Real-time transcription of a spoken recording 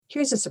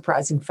Here's a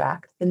surprising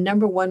fact. The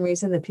number one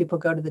reason that people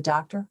go to the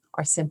doctor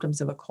are symptoms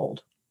of a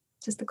cold,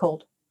 just a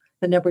cold.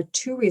 The number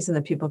two reason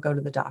that people go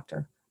to the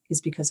doctor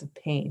is because of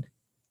pain.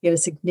 Yet a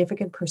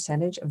significant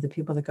percentage of the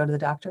people that go to the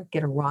doctor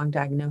get a wrong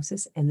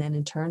diagnosis, and then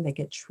in turn, they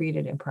get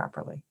treated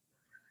improperly.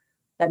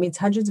 That means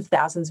hundreds of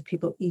thousands of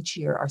people each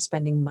year are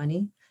spending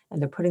money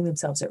and they're putting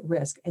themselves at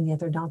risk, and yet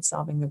they're not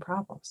solving their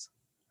problems.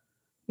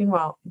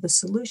 Meanwhile, the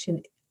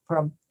solution for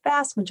a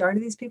vast majority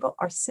of these people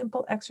are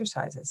simple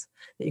exercises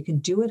that you can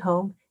do at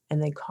home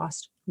and they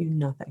cost you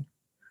nothing.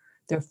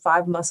 There are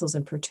 5 muscles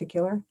in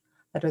particular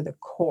that are the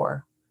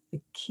core,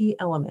 the key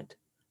element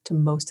to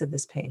most of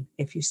this pain.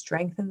 If you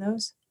strengthen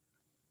those,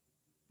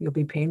 you'll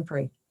be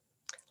pain-free.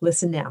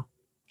 Listen now.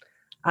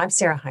 I'm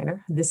Sarah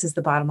Heiner. This is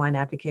the Bottom Line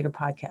Advocator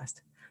podcast.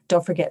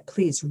 Don't forget,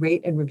 please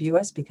rate and review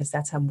us because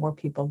that's how more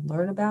people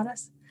learn about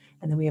us.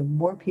 And then we have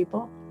more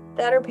people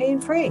that are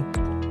pain-free.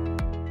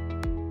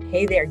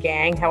 Hey there,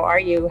 gang. How are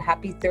you?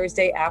 Happy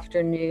Thursday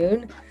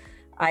afternoon.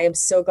 I am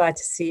so glad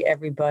to see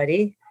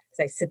everybody as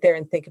I sit there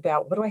and think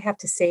about, what do I have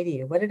to say to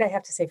you? What did I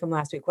have to say from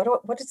last week?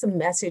 What is the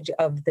message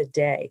of the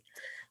day?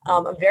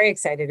 I'm very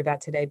excited about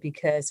today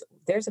because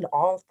there's an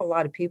awful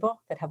lot of people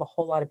that have a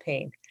whole lot of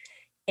pain.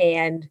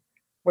 And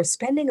we're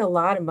spending a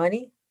lot of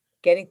money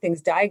getting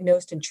things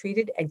diagnosed and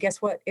treated. And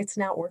guess what? It's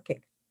not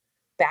working.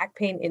 Back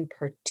pain in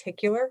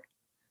particular,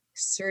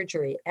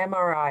 surgery,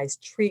 MRIs,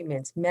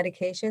 treatments,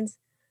 medications,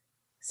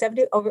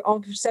 over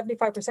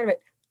 75% of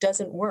it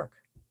doesn't work.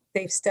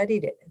 They've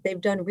studied it.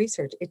 They've done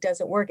research. It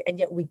doesn't work. And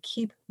yet we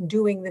keep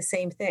doing the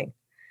same thing.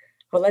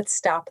 Well, let's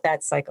stop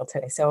that cycle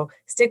today. So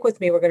stick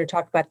with me. We're going to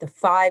talk about the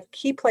 5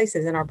 key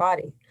places in our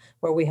body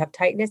where we have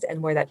tightness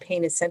and where that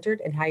pain is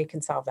centered and how you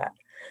can solve that.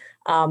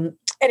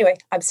 Anyway,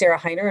 I'm Sarah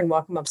Heiner and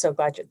welcome. I'm so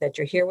glad that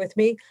you're here with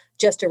me.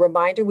 Just a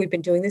reminder, we've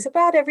been doing this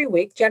about every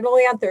week,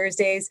 generally on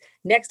Thursdays.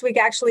 Next week,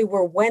 actually,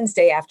 we're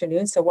Wednesday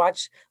afternoon. So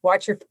watch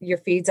your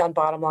feeds on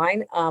Bottom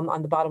Line,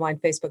 on the Bottom Line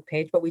Facebook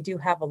page. But we do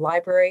have a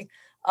library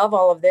of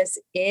all of this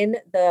in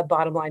the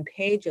Bottom Line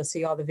page. You'll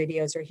see all the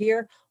videos are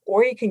here,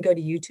 or you can go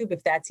to YouTube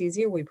if that's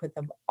easier. We put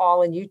them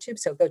all in YouTube.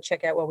 So go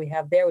check out what we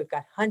have there. We've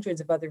got hundreds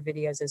of other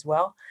videos as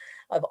well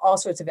of all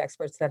sorts of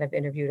experts that I've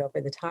interviewed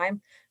over the time.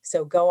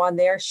 So go on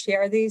there,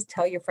 share these,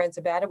 tell your friends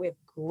about it. We have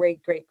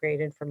great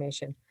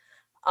information.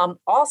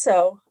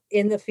 Also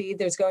in the feed,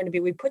 there's going to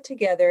be, we put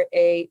together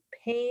a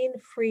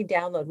pain-free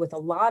download with a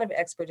lot of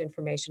expert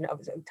information,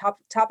 of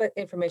top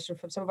information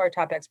from some of our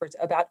top experts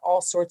about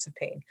all sorts of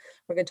pain.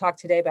 We're going to talk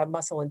today about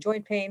muscle and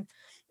joint pain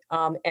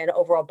and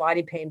overall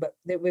body pain, but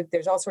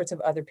there's all sorts of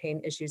other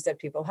pain issues that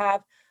people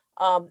have.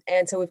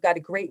 And so we've got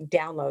a great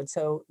download.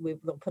 So we'll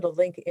put a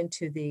link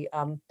into the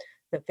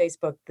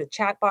Facebook, the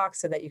chat box,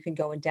 so that you can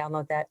go and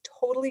download that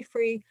totally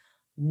free,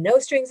 no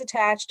strings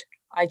attached.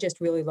 I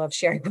just really love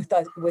sharing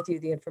with you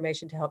the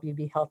information to help you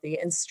be healthy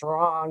and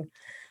strong.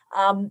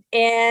 And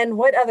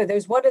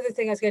there's one other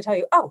thing I was going to tell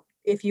you. Oh,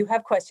 if you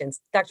have questions,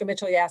 Dr.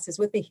 Mitchell Yass is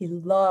with me. He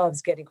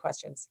loves getting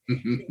questions.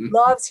 He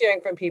loves hearing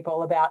from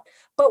people about,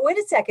 but wait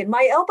a second,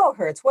 my elbow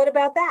hurts. What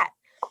about that?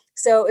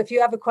 So if you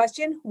have a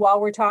question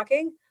while we're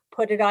talking,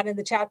 put it on in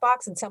the chat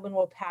box and someone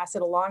will pass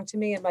it along to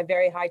me. And my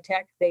very high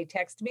tech, they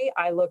text me,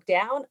 I look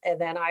down, and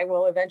then I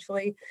will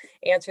eventually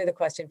answer the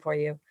question for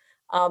you.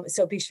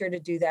 So be sure to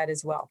do that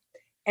as well.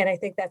 And I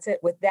think that's it.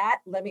 With that,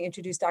 let me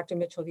introduce Dr.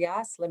 Mitchell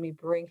Yass. Let me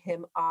bring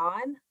him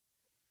on.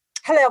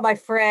 Hello, my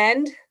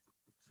friend.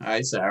 Hi,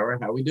 Sarah.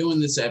 How are we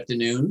doing this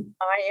afternoon?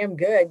 I am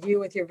good. You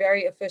with your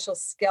very official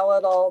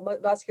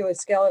muscular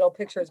skeletal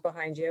pictures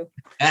behind you.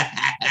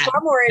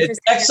 Far more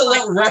interesting.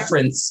 Excellent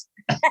reference.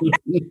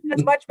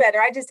 That's much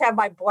better. I just have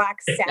my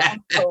black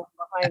sound coat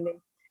behind me.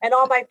 And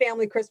all my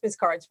family Christmas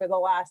cards for the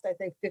last, I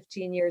think,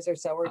 15 years or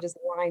so are just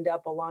lined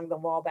up along the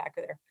wall back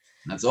there.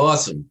 That's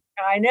awesome.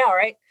 I know,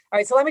 right? All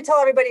right, so let me tell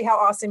everybody how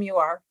awesome you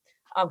are,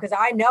 because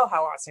I know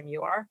how awesome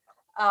you are.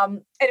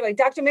 Anyway,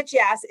 Dr. Mitch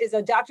Yass is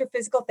a doctor of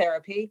physical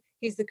therapy.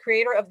 He's the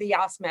creator of the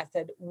Yass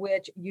method,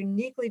 which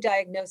uniquely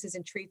diagnoses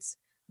and treats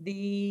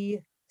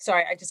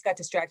sorry, I just got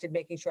distracted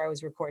making sure I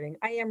was recording.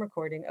 I am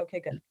recording. Okay,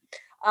 good.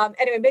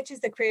 Anyway, Mitch is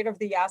the creator of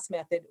the Yass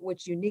method,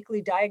 which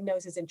uniquely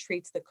diagnoses and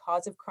treats the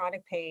cause of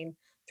chronic pain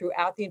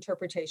throughout the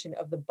interpretation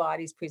of the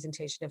body's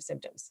presentation of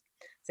symptoms.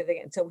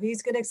 So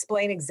he's going to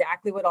explain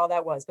exactly what all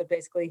that was, but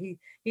basically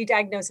he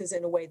diagnoses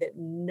in a way that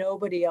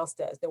nobody else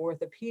does. No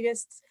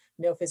orthopedists,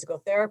 no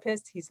physical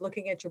therapists. He's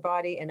looking at your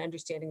body and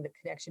understanding the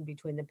connection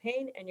between the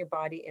pain and your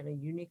body in a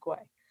unique way.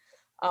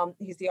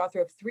 He's the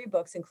author of 3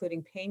 books,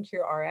 including Pain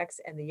Cure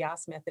RX and the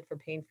Yass Method for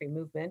Pain-Free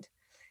Movement.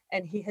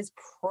 And he has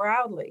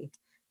proudly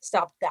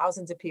stopped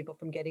thousands of people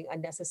from getting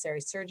unnecessary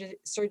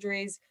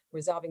surgeries,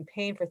 resolving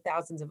pain for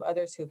thousands of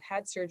others who've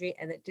had surgery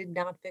and it did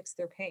not fix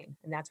their pain.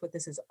 And that's what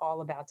this is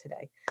all about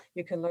today.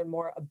 You can learn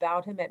more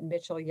about him at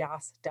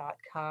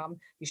mitchellyass.com.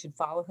 You should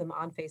follow him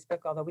on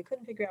Facebook, although we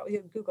couldn't figure out,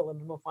 Google him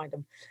and we'll find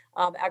him.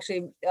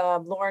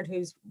 Lauren,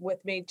 who's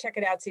with me, check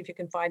it out, see if you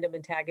can find him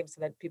and tag him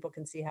so that people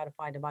can see how to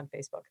find him on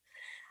Facebook.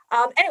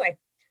 Anyway,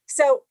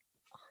 so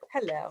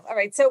hello. All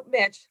right, so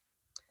Mitch,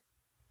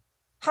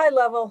 high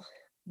level,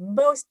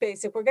 most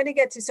basic. We're going to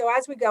get to, so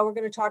as we go, we're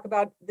going to talk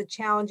about the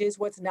challenges,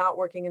 what's not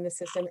working in the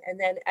system. And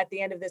then at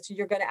the end of this,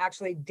 you're going to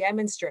actually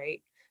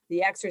demonstrate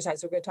the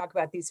exercise. We're going to talk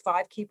about these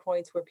 5 key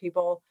points where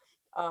people,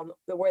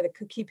 where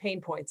the key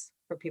pain points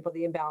for people,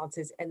 the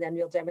imbalances, and then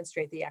you'll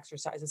demonstrate the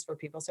exercises for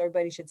people. So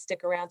everybody should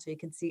stick around so you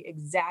can see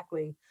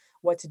exactly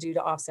what to do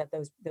to offset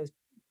those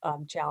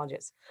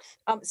challenges.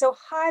 So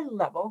high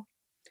level,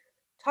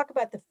 talk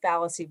about the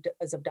fallacy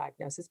of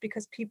diagnosis,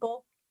 because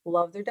people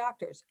love their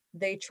doctors.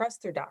 They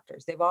trust their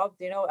doctors. They've all,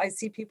 I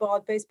see people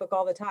on Facebook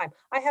all the time.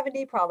 I have a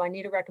knee problem. I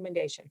need a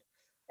recommendation.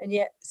 And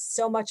yet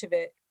so much of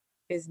it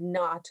is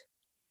not,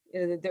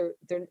 they're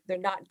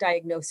not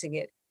diagnosing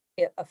it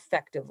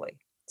effectively.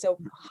 So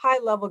high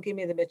level, give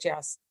me the Mitch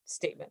Ass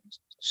statement.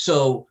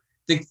 So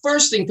the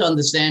first thing to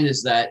understand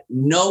is that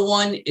no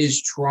one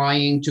is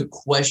trying to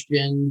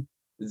question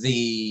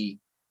the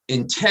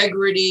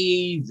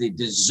integrity, the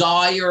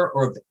desire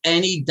of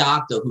any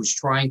doctor who's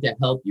trying to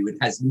help you. It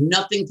has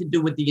nothing to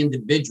do with the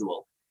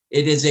individual.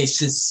 It is a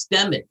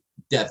systemic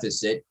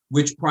deficit,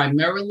 which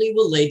primarily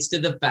relates to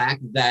the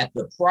fact that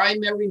the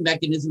primary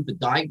mechanism for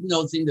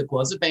diagnosing the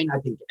cause of pain, I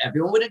think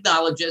everyone would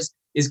acknowledge this,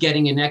 is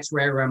getting an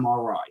X-ray or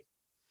MRI.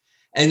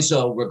 And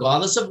so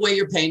regardless of where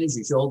your pain is,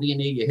 your shoulder, your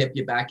knee, your hip,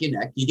 your back, your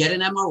neck, you get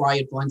an MRI,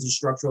 it finds a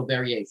structural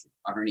variation,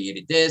 a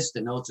herniated disc,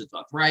 stenosis,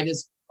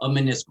 arthritis, a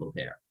meniscal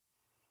tear.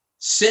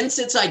 Since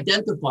it's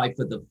identified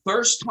for the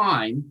first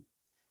time,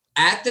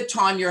 at the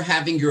time you're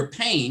having your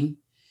pain,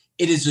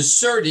 it is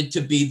asserted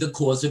to be the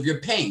cause of your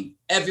pain.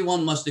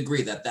 Everyone must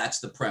agree that that's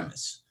the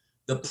premise.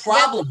 The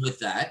problem with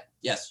that,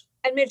 yes.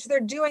 And Mitch,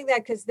 they're doing that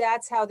because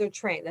that's how they're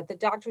trained, that the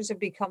doctors have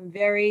become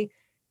very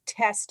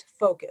test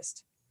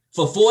focused.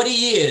 For 40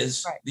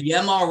 years, right. The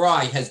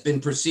MRI has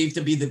been perceived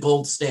to be the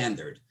gold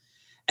standard.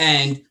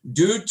 And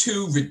due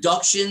to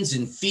reductions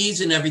in fees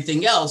and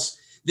everything else,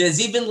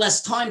 there's even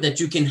less time that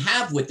you can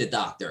have with the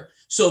doctor.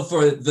 So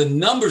for the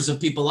numbers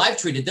of people I've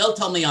treated, they'll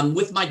tell me I'm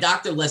with my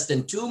doctor less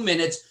than 2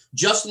 minutes,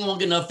 just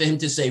long enough for him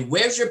to say,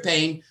 where's your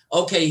pain?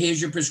 Okay,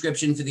 here's your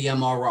prescription for the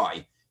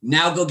MRI.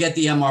 Now go get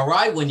the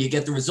MRI. When you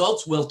get the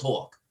results, we'll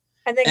talk.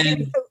 And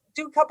then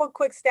do a couple of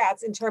quick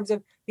stats in terms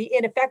of the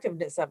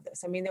ineffectiveness of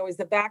this. I mean, there was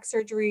the back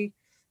surgery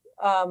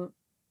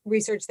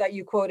research that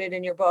you quoted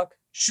in your book.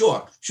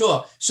 Sure.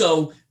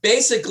 So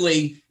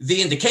basically,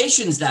 the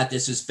indications that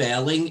this is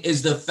failing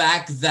is the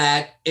fact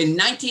that in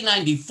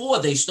 1994,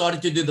 they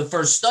started to do the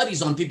first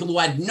studies on people who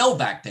had no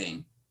back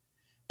pain.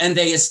 And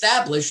they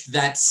established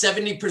that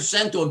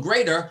 70% or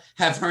greater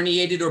have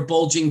herniated or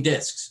bulging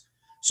discs.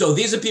 So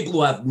these are people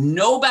who have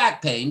no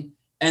back pain,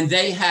 and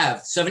they have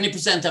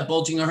 70% have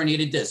bulging or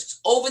herniated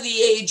discs. Over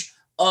the age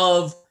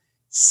of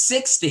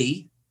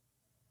 60,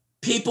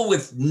 people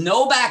with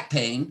no back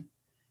pain,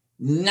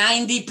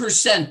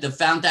 90% are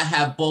found to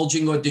have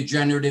bulging or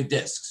degenerative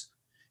discs.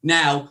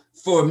 Now,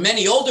 for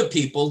many older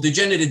people,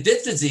 degenerative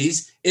disc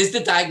disease is the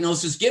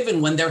diagnosis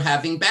given when they're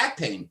having back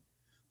pain.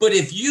 But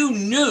if you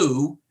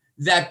knew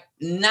that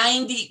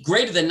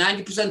greater than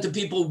 90% of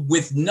people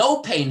with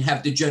no pain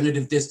have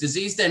degenerative disc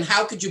disease, then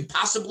how could you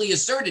possibly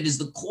assert it is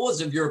the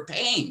cause of your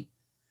pain?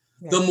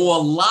 Yeah. The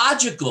more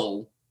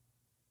logical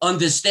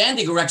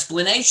understanding or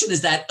explanation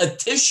is that a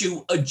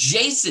tissue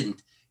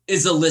adjacent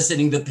is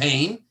eliciting the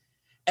pain,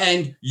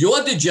 and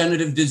your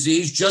degenerative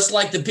disease, just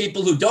like the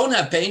people who don't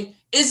have pain,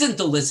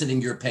 isn't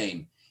eliciting your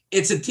pain.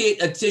 It's a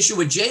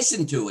tissue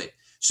adjacent to it.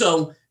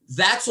 So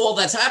that's all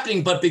that's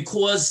happening. But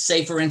because,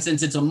 say, for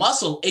instance, it's a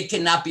muscle, it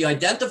cannot be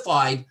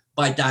identified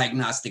by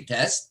diagnostic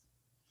test.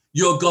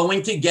 You're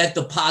going to get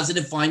the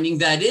positive finding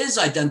that is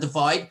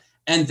identified,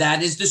 and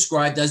that is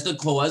described as the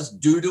cause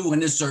due to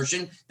an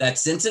assertion that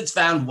since it's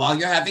found while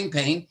you're having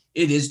pain,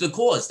 it is the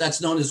cause. That's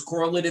known as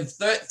correlative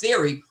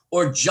theory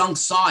or junk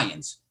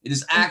science. It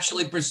is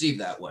actually perceived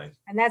that way.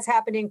 And that's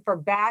happening for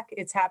back.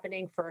 It's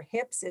happening for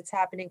hips. It's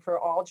happening for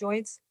all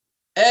joints.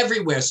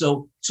 Everywhere.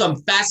 So some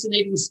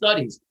fascinating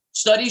studies.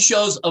 Study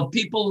shows of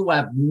people who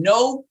have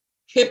no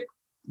hip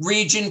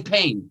region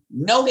pain,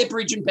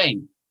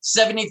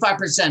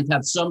 75%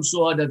 have some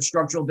sort of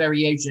structural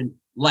variation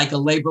like a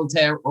labral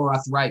tear or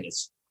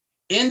arthritis.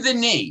 In the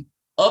knee,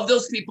 of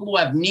those people who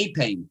have knee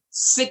pain,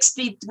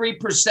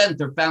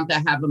 63% are found to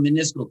have a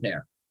meniscal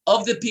tear.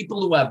 Of the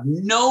people who have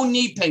no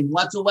knee pain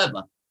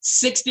whatsoever,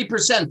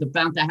 60% are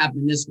found to have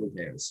meniscal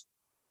tears.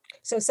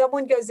 So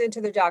someone goes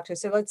into the doctor.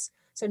 So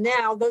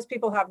now those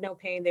people have no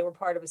pain. They were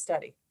part of a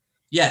study.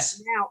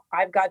 Yes. Now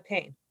I've got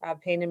pain. I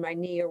have pain in my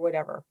knee or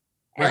whatever.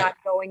 And right. I'm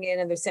going in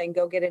and they're saying,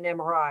 go get an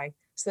MRI.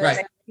 So then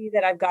right. I see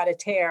that I've got a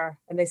tear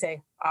and they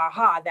say,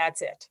 aha,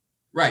 that's it.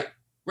 Right.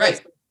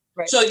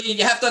 So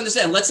you have to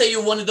understand, let's say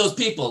you're one of those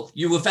people,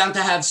 you were found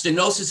to have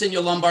stenosis in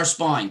your lumbar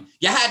spine.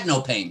 You had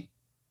no pain.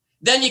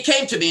 Then you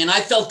came to me and I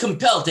felt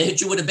compelled to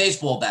hit you with a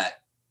baseball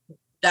bat.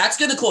 That's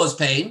going to cause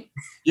pain.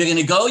 You're going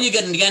to go, you're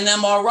going to get an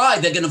MRI.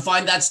 They're going to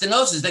find that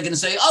stenosis. They're going to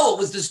say, oh, it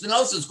was the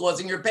stenosis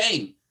causing your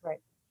pain. Right.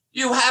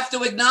 You have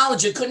to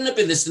acknowledge it couldn't have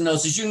been the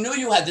stenosis. You knew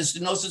you had the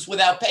stenosis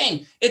without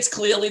pain. It's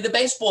clearly the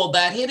baseball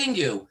bat hitting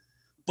you.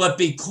 But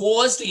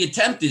because the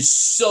attempt is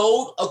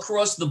so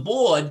across the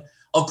board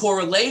a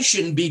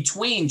correlation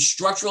between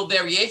structural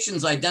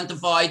variations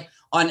identified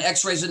on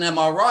X-rays and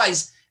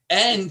MRIs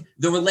and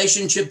the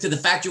relationship to the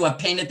fact you have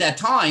pain at that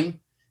time,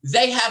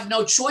 they have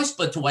no choice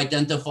but to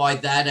identify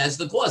that as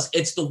the cause.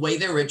 It's the way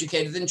they're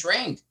educated and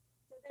trained.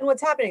 And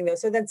what's happening though?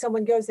 So then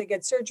someone goes, they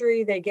get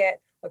surgery, they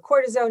get a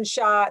cortisone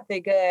shot, they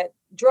get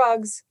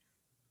drugs,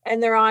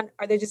 and are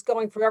they just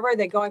going forever? Are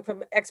they going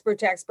from expert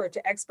to expert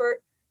to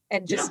expert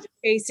and just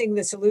chasing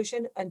the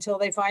solution until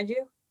they find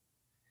you?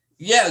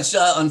 Yes,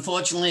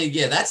 unfortunately,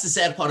 yeah, that's the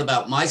sad part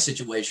about my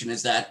situation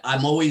is that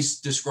I'm always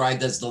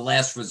described as the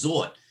last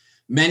resort.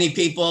 Many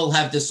people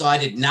have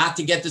decided not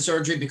to get the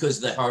surgery because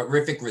of the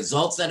horrific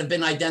results that have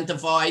been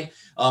identified.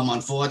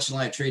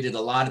 Unfortunately, I treated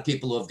a lot of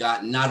people who have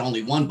gotten not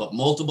only one, but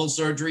multiple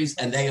surgeries,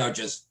 and they are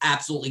just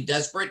absolutely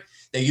desperate.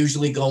 They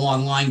usually go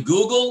online,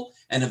 Google,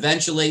 and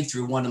eventually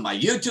through one of my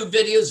YouTube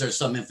videos or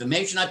some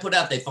information I put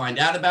out, they find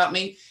out about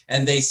me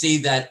and they see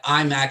that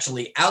I'm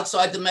actually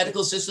outside the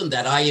medical system,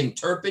 that I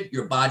interpret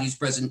your body's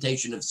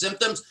presentation of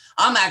symptoms.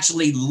 I'm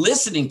actually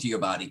listening to your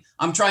body.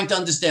 I'm trying to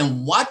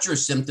understand what your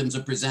symptoms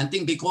are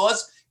presenting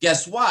because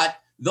guess what?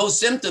 Those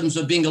symptoms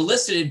are being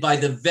elicited by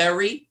the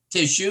very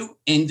tissue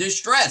in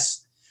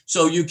distress.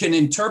 So you can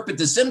interpret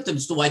the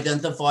symptoms to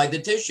identify the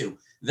tissue.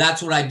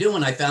 That's what I do.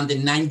 And I found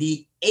in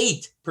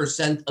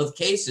 98% of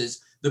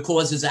cases, the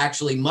cause is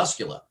actually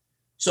muscular.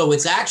 So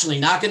it's actually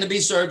not going to be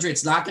surgery.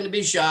 It's not going to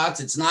be shots.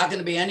 It's not going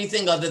to be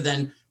anything other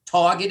than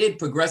targeted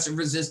progressive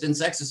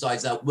resistance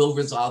exercise that will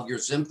resolve your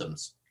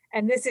symptoms.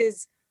 And this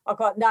is, I'll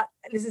call it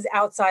this is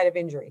outside of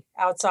injury,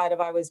 outside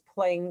of I was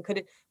playing,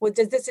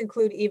 does this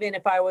include even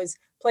if I was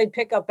played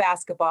pickup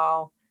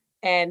basketball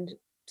and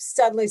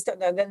suddenly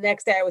the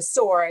next day I was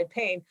sore, I had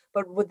pain,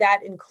 but would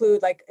that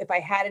include like if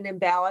I had an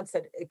imbalance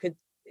that it could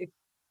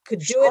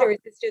do it, or is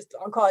this just,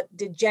 I'll call it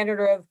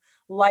degenerative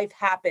life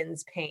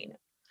happens pain?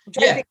 I'm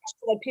trying to think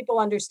so that people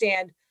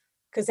understand,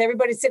 because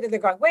everybody's sitting there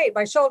going, wait,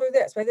 my shoulder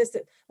this, my this,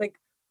 like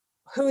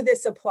who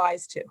this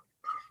applies to.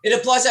 It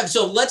applies to,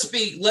 so let's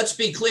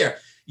be clear.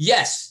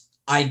 Yes,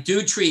 I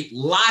do treat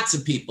lots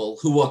of people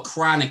who are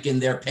chronic in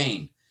their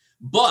pain,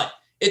 but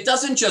it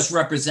doesn't just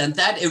represent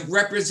that. It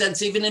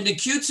represents even an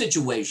acute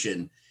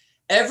situation.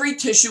 Every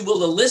tissue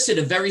will elicit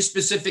a very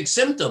specific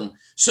symptom.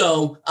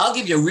 So I'll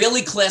give you a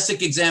really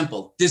classic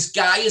example. This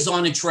guy is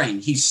on a train.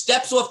 He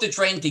steps off the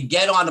train to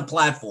get on a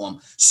platform.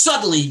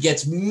 Suddenly he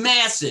gets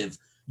massive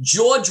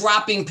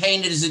jaw-dropping pain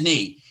at his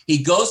knee.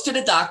 He goes to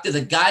the doctor. The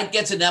guy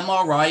gets an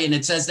MRI and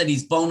it says that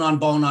he's bone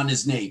on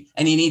his knee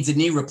and he needs a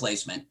knee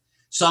replacement.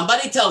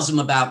 Somebody tells him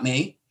about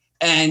me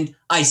and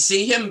I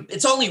see him.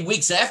 It's only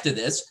weeks after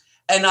this.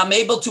 And I'm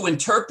able to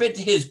interpret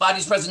his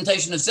body's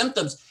presentation of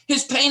symptoms.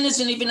 His pain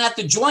isn't even at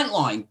the joint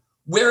line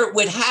where it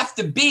would have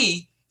to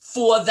be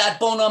for that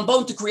bone on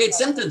bone to create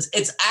symptoms.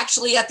 It's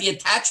actually at the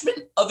attachment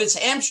of his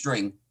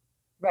hamstring.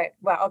 Right.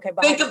 Wow. Okay.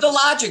 Think of the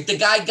logic. The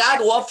guy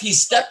got off, he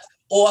stepped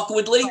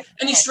awkwardly,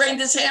 and he strained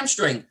his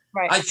hamstring.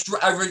 Right.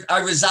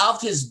 I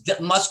resolved his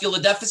muscular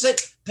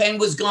deficit. Pain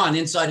was gone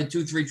inside of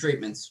 2-3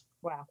 treatments.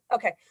 Wow.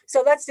 Okay.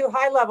 So let's do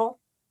high level.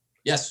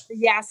 Yes.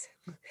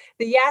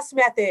 The YAS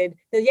method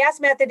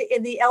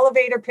in the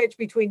elevator pitch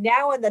between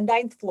now and the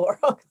 9th floor.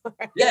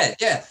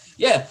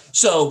 Yeah.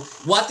 So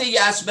what the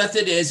YAS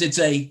method is, it's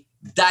a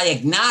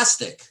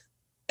diagnostic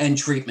and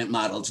treatment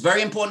model. It's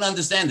very important to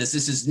understand this.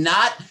 This is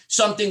not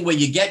something where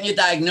you're getting your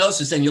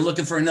diagnosis and you're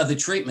looking for another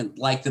treatment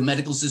like the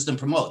medical system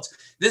promotes.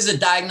 This is a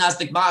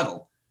diagnostic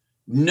model.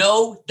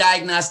 No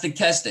diagnostic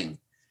testing.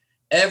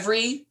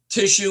 Every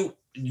tissue,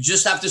 you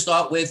just have to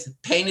start with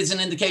pain is an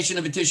indication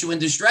of a tissue in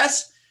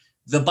distress.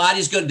 The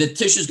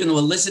tissue is going to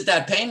elicit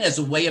that pain as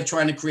a way of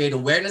trying to create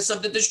awareness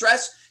of the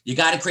distress. You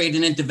got to create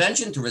an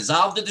intervention to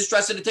resolve the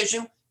distress of the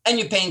tissue and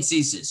your pain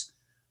ceases.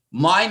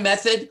 My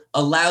method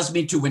allows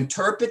me to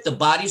interpret the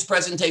body's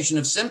presentation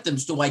of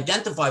symptoms to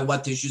identify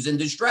what tissue is in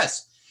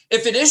distress.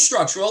 If it is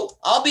structural,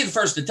 I'll be the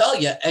first to tell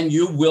you, and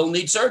you will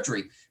need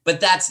surgery. But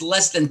that's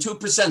less than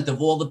 2%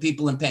 of all the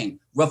people in pain,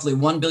 roughly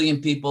 1 billion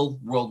people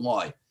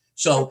worldwide.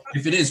 So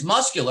if it is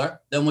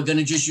muscular, then we're going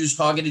to just use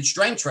targeted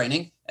strength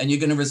training and you're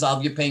going to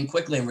resolve your pain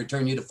quickly and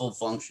return you to full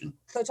function.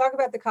 So talk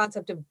about the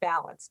concept of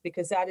balance,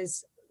 because that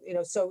is,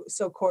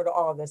 so core to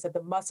all of this, that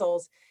the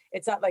muscles,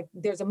 it's not like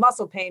there's a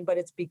muscle pain, but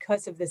it's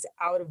because of this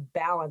out of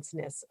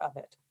balancedness of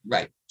it.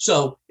 Right.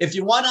 So if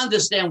you want to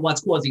understand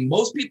what's causing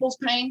most people's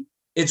pain,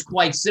 it's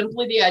quite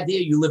simply the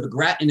idea you live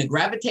in a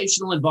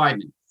gravitational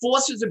environment.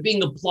 Forces are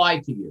being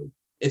applied to you.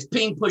 It's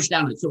being pushed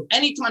down. So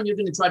anytime you're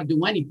going to try to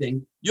do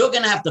anything, you're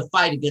going to have to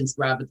fight against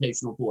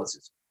gravitational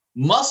forces.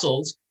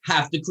 Muscles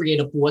have to create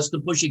a force to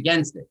push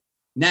against it.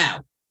 Now,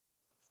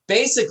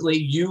 basically,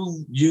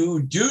 you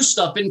do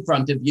stuff in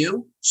front of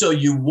you. So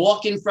you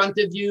walk in front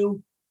of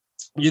you,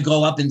 you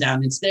go up and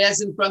down in stairs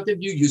in front of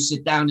you, you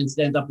sit down and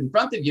stand up in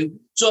front of you.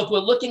 So if we're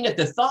looking at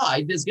the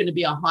thigh, there's going to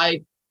be a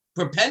high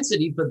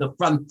propensity for the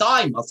front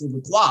thigh muscle,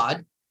 the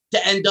quad,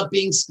 to end up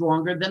being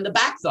stronger than the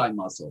back thigh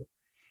muscle.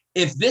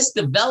 If this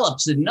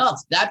develops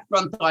enough, that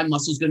front thigh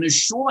muscle is going to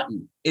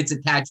shorten. It's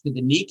attached to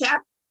the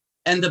kneecap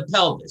and the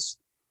pelvis.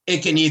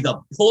 It can either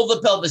pull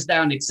the pelvis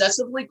down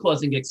excessively,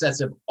 causing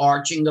excessive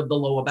arching of the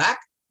lower back,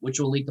 which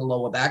will lead to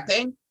lower back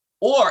pain,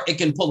 or it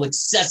can pull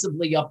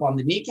excessively up on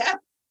the kneecap,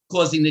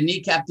 causing the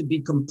kneecap to be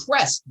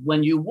compressed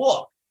when you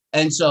walk.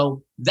 And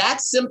so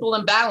that simple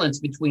imbalance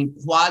between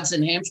quads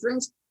and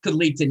hamstrings could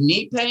lead to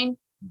knee pain,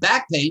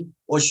 back pain,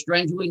 or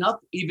strangely enough,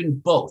 even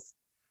both.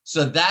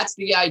 So that's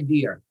the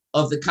idea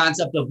of the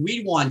concept of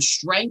we want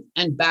strength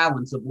and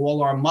balance of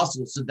all our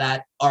muscles so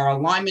that our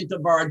alignment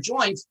of our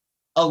joints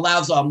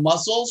allows our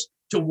muscles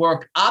to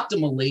work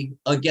optimally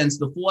against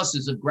the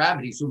forces of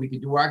gravity so we can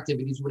do our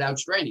activities without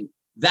straining.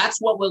 That's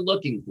what we're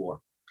looking for.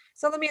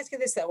 So let me ask you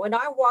this though. When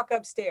I walk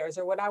upstairs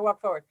or when I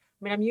walk forward,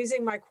 I mean, I'm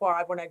using my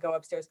quad when I go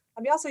upstairs.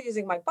 I'm also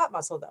using my butt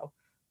muscle though.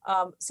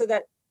 So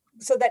that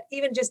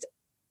even just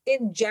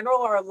in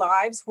general, our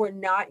lives, we're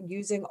not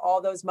using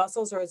all those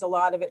muscles, or is a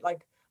lot of it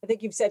like, I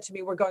think you've said to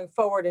me, we're going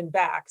forward and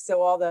back.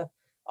 So all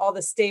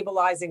the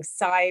stabilizing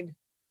side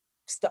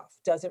stuff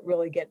doesn't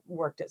really get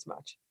worked as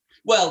much.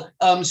 Well,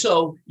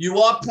 so you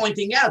are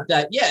pointing out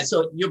that, yeah,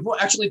 so you're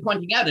actually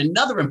pointing out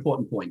another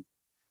important point.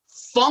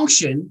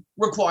 Function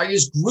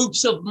requires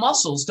groups of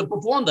muscles to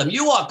perform them.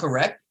 You are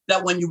correct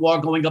that when you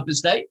are going up the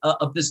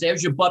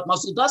stairs, your butt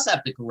muscle does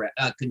have to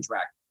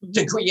contract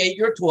to create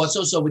your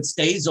torso so it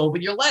stays over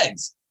your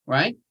legs,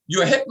 right?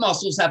 Your hip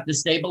muscles have to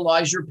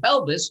stabilize your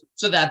pelvis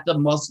so that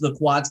the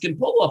quads can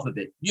pull off of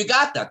it. You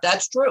got that.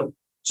 That's true.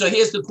 So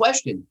here's the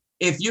question.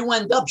 If you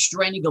end up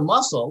straining a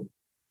muscle,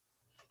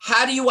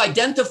 how do you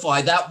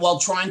identify that while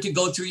trying to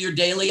go through your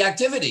daily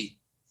activity?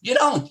 You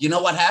don't. You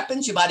know what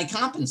happens? Your body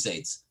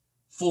compensates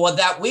for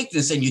that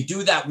weakness, and you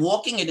do that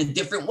walking in a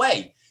different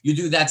way. You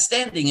do that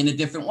standing in a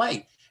different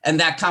way. And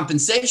that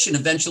compensation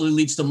eventually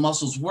leads to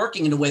muscles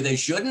working in a way they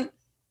shouldn't.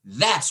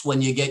 That's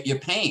when you get your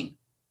pain.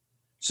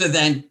 So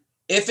then,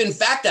 if in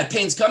fact that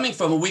pain's coming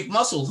from a weak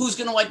muscle, who's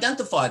going to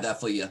identify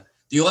that for you?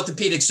 The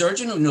orthopedic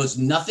surgeon who knows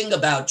nothing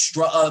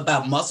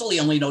about muscle, he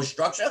only knows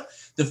structure.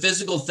 The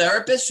physical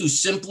therapist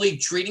who's simply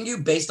treating you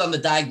based on the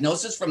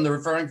diagnosis from the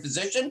referring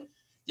physician.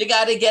 You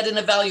got to get an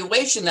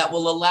evaluation that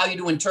will allow you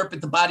to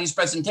interpret the body's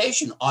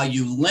presentation. Are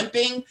you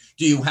limping?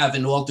 Do you have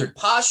an altered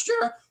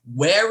posture?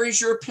 Where is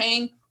your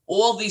pain?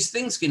 All these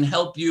things can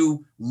help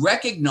you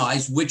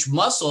recognize which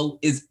muscle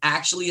is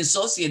actually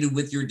associated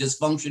with your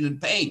dysfunction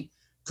and pain.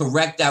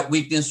 Correct that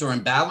weakness or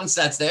imbalance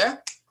that's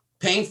there.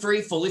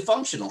 Pain-free, fully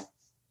functional.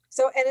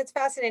 So, and it's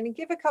fascinating.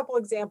 Give a couple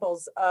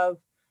examples of,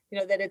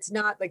 that it's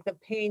not like the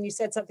pain. You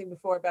said something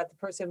before about the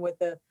person with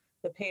the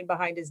pain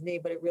behind his knee,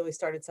 but it really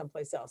started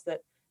someplace else.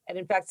 And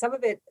in fact, some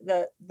of it,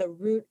 the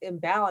root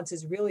imbalance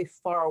is really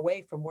far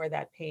away from where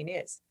that pain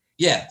is.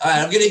 Yeah, all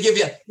right, I'm going to give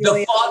you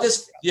the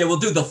farthest. Yeah, we'll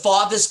do the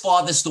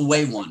farthest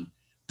away one.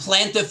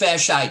 Plantar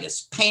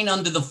fasciitis, pain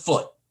under the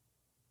foot,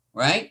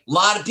 right? A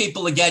lot of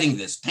people are getting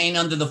this, pain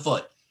under the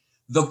foot.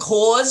 The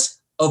cause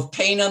of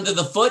pain under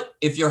the foot,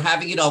 if you're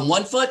having it on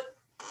one foot,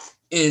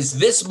 is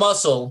this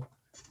muscle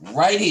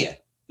right here.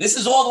 This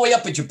is all the way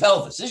up at your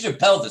pelvis. This is your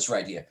pelvis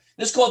right here.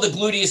 This is called the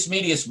gluteus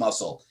medius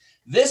muscle.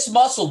 This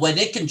muscle, when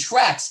it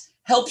contracts,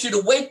 helps you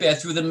to weight bear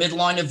through the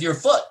midline of your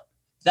foot.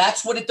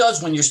 That's what it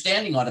does when you're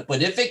standing on it.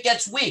 But if it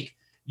gets weak,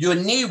 your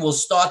knee will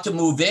start to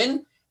move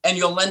in and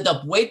you'll end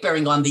up weight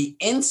bearing on the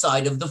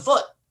inside of the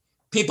foot.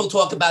 People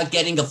talk about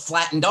getting a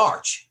flattened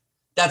arch.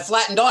 That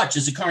flattened arch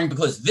is occurring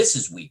because this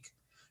is weak.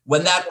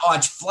 When that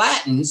arch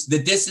flattens,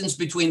 the distance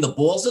between the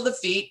balls of the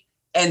feet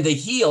and the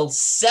heel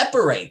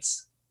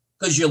separates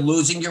because you're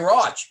losing your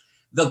arch.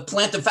 The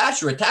plantar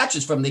fascia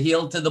attaches from the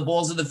heel to the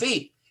balls of the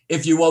feet.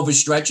 If you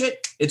overstretch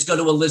it, it's going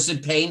to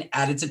elicit pain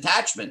at its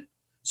attachment.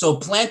 So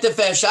plantar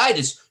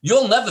fasciitis,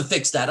 you'll never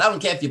fix that. I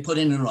don't care if you put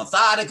in an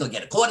orthotic or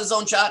get a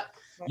cortisone shot.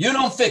 You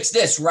don't fix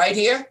this right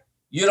here.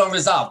 You don't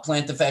resolve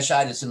plantar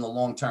fasciitis in the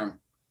long term.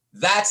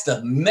 That's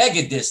the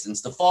mega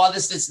distance, the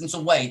farthest distance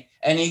away.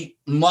 Any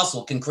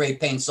muscle can create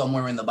pain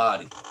somewhere in the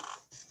body.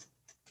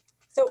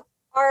 So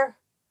are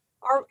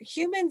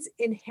humans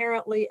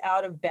inherently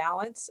out of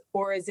balance,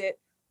 or is it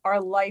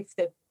our life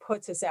that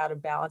puts us out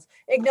of balance?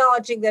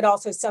 Acknowledging that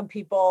also some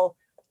people,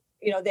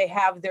 they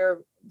have their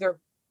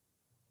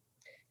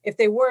if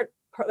they weren't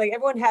like,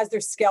 everyone has their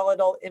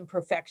skeletal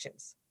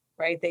imperfections,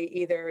 right?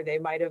 They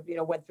might have,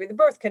 went through the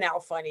birth canal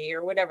funny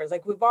or whatever. It's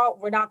like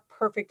we're not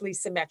perfectly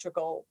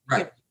symmetrical.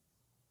 Right.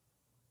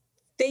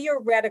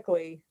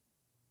 Theoretically,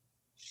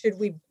 should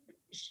we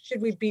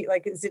be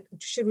like,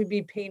 should we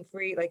be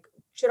pain-free? Like,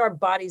 should our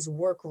bodies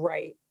work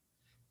right?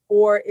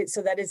 Or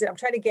I'm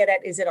trying to get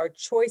at, is it our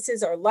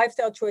choices, our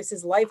lifestyle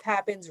choices, life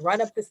happens, run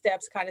up the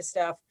steps kind of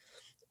stuff?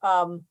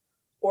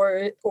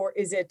 Or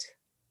is it,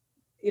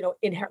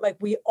 inherent, like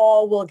we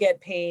all will get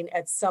pain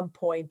at some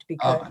point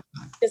because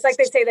just like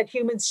they say that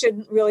humans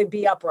shouldn't really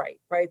be upright,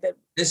 right? That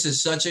this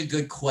is such a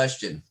good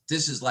question.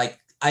 This is like,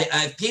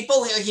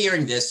 people are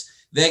hearing this,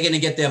 they're going to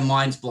get their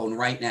minds blown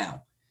right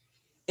now.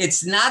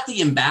 It's not the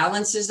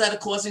imbalances that are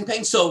causing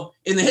pain. So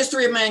in the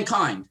history of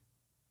mankind,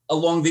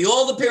 along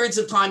all the periods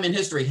of time in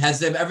history, has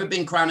there ever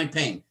been chronic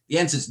pain? The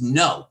answer is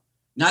no.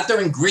 Not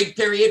during Greek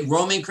period,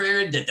 Roman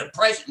period, the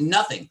Depression,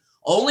 nothing.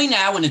 Only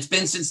now, and it's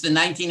been since the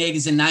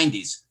 1980s and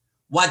 90s.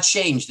 What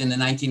changed in the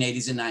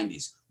 1980s and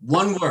 90s?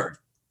 One word: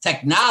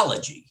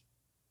 technology.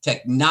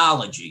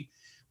 Technology,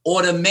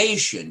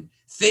 automation,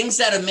 things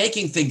that are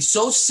making things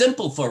so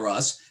simple for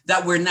us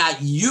that we're not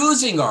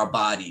using our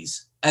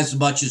bodies as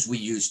much as we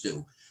used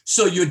to.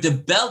 So you're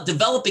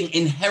developing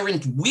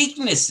inherent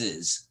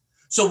weaknesses.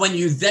 So when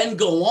you then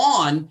go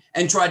on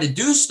and try to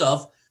do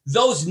stuff,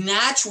 those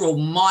natural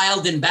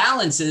mild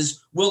imbalances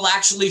will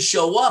actually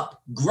show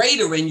up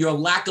greater in your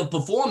lack of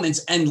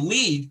performance and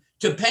lead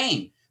to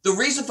pain. The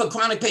reason for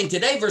chronic pain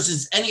today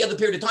versus any other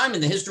period of time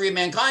in the history of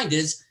mankind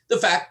is the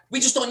fact we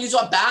just don't use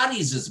our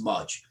bodies as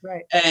much.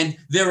 Right. And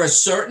there are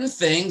certain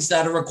things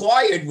that are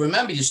required.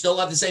 Remember, you still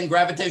have the same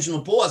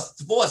gravitational force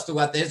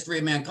throughout the history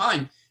of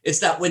mankind. It's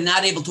that we're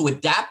not able to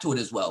adapt to it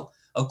as well.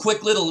 A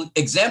quick little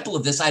example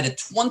of this: I had a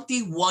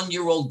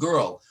 21-year-old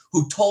girl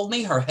who told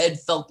me her head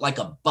felt like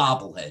a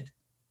bobblehead.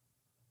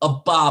 A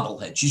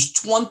bobblehead. She's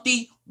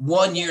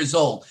 21 years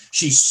old.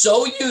 She's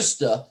so used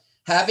to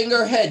having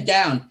her head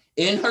down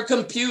in her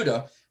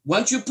computer.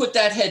 Once you put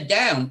that head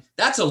down,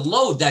 that's a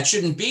load that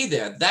shouldn't be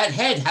there. That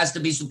head has to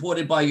be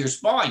supported by your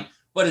spine,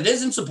 but it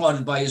isn't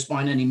supported by your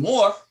spine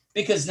anymore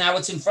because now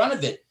it's in front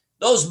of it.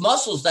 Those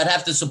muscles that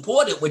have to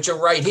support it, which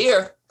are right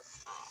here,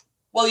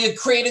 well, you're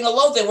creating a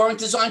load they weren't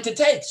designed to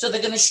take, so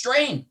they're going to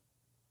strain,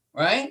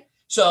 right?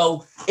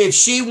 So if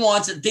she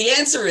wants it, the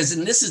answer is,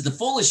 and this is the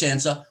foolish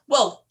answer,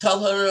 well,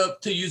 tell her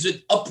to use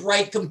an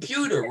upright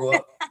computer or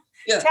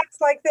text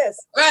like this.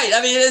 Right.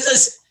 I mean, it's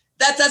just,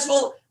 that's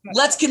well,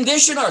 let's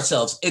condition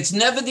ourselves. It's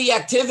never the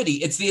activity.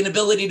 It's the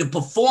inability to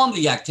perform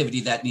the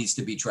activity that needs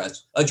to be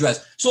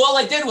addressed. So all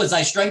I did was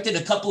I strengthened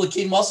a couple of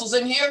key muscles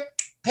in here,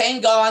 pain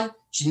gone.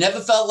 She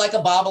never felt like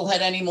a bobblehead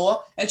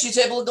anymore, and she's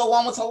able to go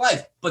on with her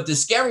life. But the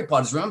scary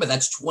part is, remember,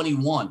 that's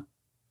 21.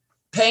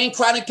 Pain,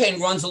 chronic pain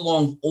runs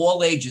along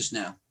all ages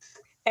now.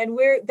 And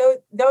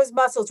those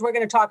muscles, we're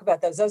going to talk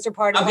about those. Those are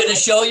part of. I'm going to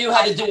show you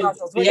how to do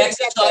the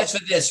exercise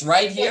for this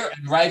right here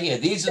and right here.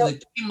 These are the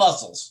key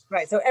muscles.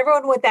 Right. So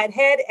everyone with that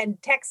head and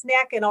text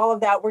neck and all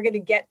of that, we're going to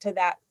get to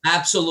that.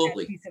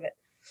 Absolutely. That piece of it.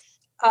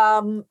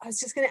 I was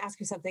just going to ask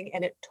you something,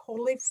 and it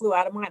totally flew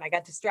out of mind. I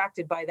got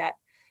distracted by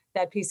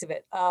that piece of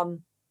it.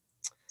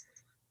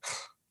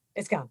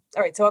 It's gone.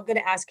 All right. So I'm going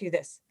to ask you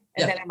this,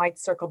 and then I might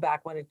circle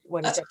back when it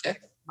gets to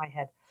my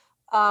head.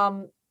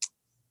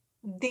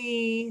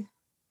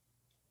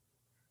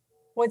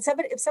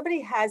 If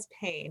somebody has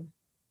pain,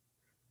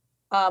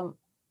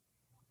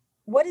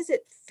 what does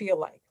it feel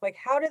like? Like,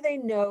 how do they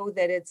know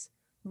that it's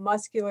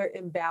muscular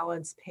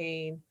imbalance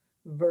pain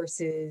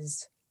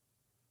versus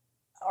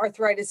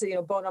arthritis? You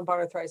know, bone on bone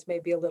arthritis may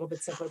be a little bit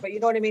simpler, but you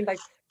know what I mean? Like,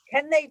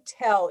 can they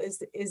tell,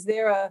 is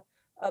there a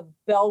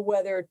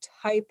bellwether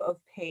type of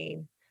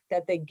pain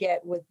that they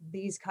get with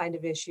these kind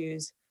of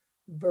issues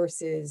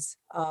versus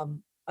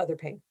other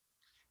pain?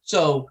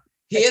 So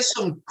here's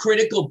some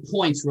critical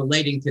points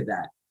relating to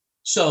that.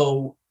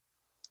 So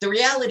the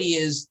reality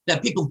is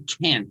that people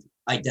can't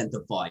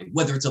identify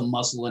whether it's a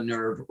muscle, a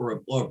nerve,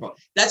 or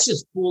that's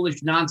just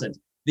foolish nonsense.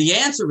 The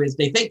answer is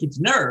they think it's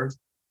nerve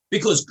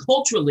because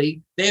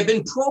culturally they have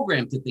been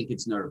programmed to think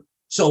it's nerve.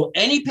 So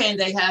any pain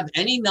they have,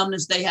 any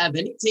numbness they have,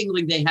 any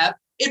tingling they have,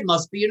 it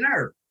must be a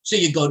nerve. So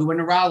you go to a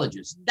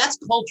neurologist. That's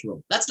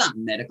cultural. That's not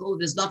medical.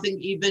 There's nothing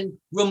even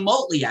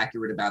remotely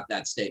accurate about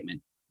that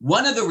statement.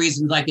 One of the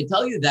reasons I can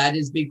tell you that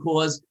is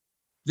because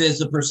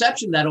there's a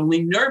perception that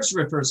only nerves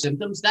refer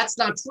symptoms. That's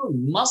not true.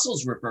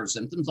 Muscles refer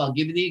symptoms. I'll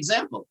give you the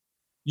example.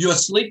 You're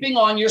sleeping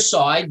on your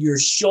side. Your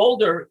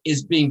shoulder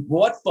is being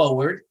brought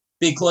forward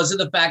because of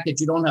the fact that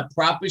you don't have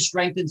proper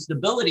strength and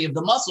stability of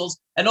the muscles.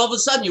 And all of a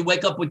sudden you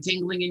wake up with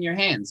tingling in your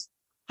hands.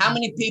 How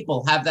many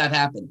people have that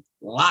happen?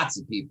 Lots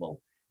of people.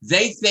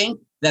 They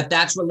think that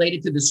that's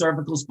related to the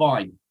cervical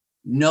spine.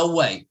 No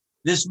way.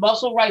 This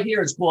muscle right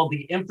here is called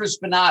the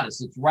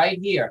infraspinatus. It's right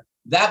here.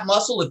 That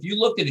muscle, if you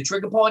looked at a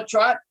trigger point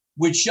chart,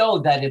 would show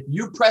that if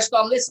you pressed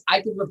on this,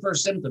 I could refer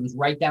symptoms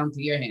right down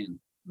to your hand.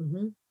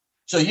 Mm-hmm.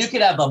 So you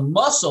could have a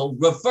muscle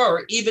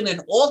refer even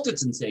an altered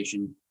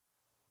sensation,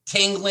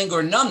 tingling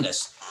or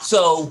numbness.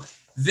 So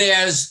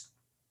there's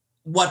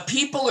what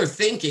people are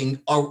thinking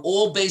are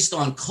all based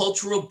on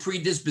cultural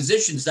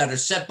predispositions that are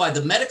set by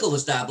the medical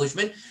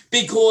establishment,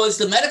 because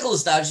the medical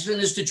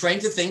establishment is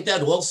trained to think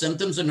that all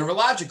symptoms are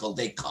neurological.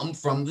 They come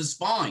from the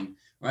spine,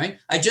 right?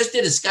 I just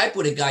did a Skype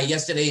with a guy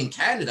yesterday in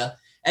Canada,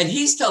 and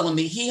he's telling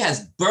me he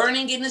has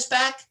burning in his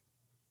back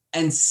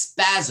and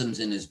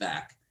spasms in his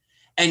back.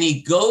 And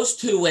he goes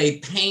to a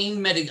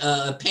pain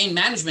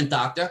management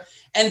doctor,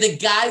 and the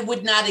guy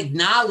would not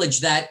acknowledge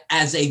that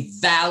as a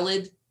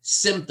valid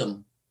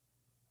symptom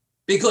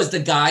because the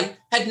guy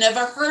had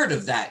never heard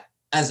of that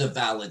as a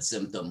valid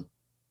symptom.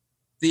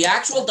 The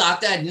actual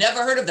doctor had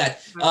never heard of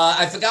that.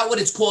 I forgot what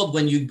it's called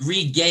when you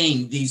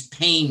regain these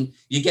pain,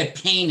 you get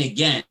pain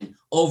again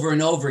over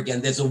and over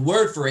again. There's a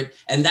word for it,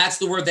 and that's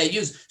the word they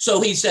use. So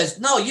he says,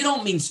 no, you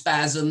don't mean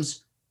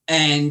spasms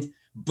and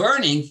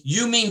burning.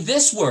 You mean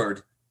this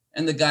word.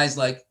 And the guy's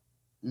like,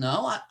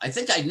 no, I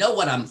think I know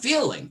what I'm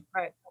feeling.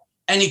 Right.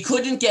 And he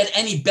couldn't get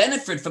any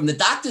benefit from the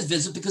doctor's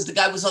visit because the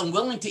guy was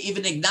unwilling to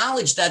even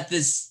acknowledge that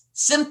this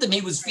symptom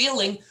he was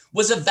feeling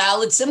was a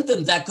valid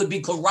symptom that could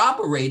be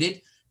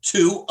corroborated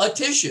to a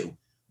tissue.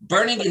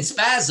 Burning and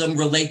spasm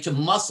relate to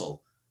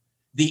muscle.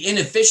 The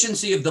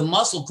inefficiency of the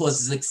muscle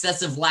causes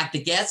excessive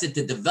lactic acid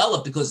to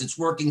develop because it's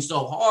working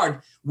so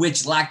hard,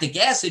 which lactic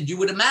acid, you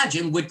would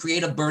imagine, would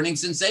create a burning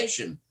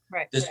sensation.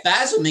 Right. The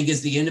spasming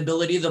is the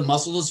inability of the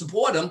muscle to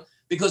support him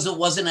because it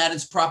wasn't at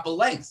its proper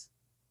length.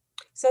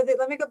 So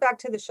let me go back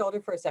to the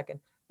shoulder for a second.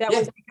 That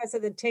was because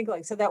of the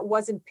tingling. So that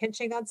wasn't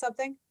pinching on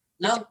something?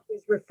 No, it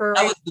was referring.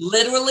 That was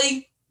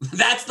literally,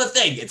 that's the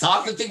thing. It's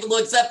hard for people to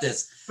accept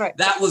this. Right.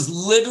 That was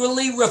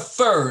literally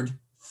referred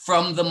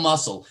from the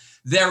muscle.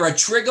 There are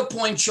trigger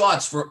point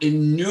charts for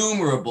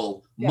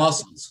innumerable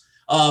muscles.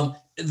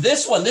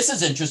 This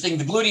is interesting.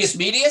 The gluteus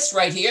medius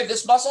right here,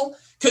 this muscle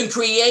can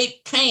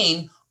create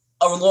pain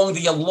along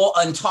the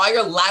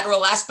entire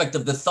lateral aspect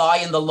of the thigh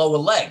and the lower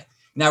leg.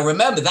 Now,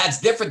 remember, that's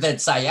different than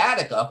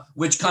sciatica,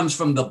 which comes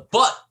from the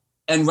butt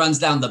and runs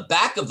down the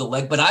back of the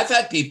leg. But I've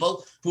had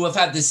people who have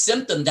had this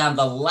symptom down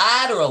the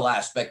lateral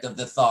aspect of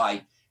the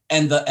thigh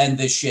and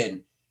the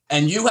shin.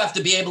 And you have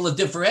to be able to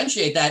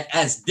differentiate that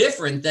as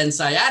different than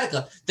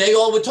sciatica. They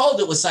all were told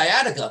it was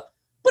sciatica,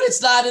 but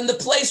it's not in the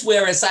place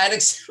where a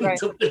sciatic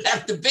symptom would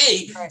have to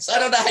be. Right. So I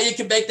don't know how you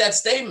can make that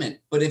statement.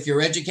 But if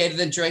you're educated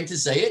and trained to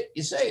say it,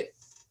 you say it.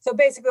 So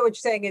basically what you're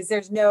saying is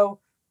there's no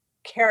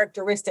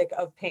characteristic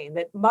of pain,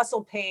 that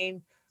muscle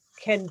pain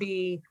can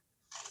be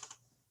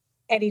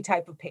any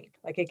type of pain.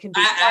 Like it can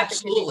be.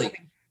 Absolutely.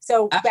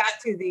 So back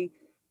to the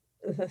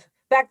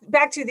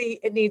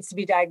it needs to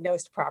be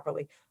diagnosed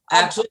properly.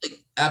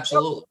 Absolutely.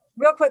 Absolutely.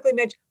 Real quickly,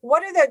 Mitch,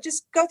 what are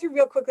just go through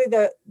real quickly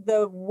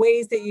the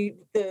ways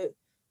that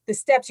the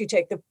steps you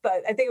take.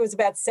 I think it was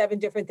about 7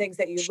 different things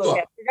that you look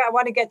at. I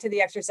want to get to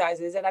the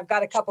exercises, and I've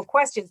got a couple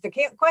questions. The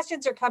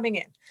questions are coming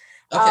in.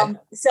 Okay.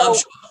 So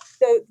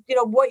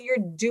what you're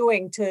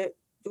doing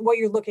what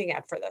you're looking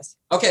at for this.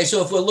 Okay.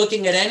 So if we're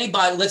looking at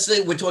anybody, let's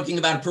say we're talking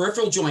about a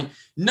peripheral joint.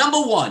 Number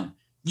one,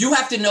 you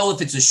have to know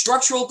if it's a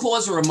structural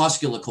cause or a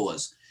muscular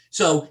cause.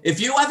 So if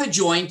you have a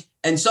joint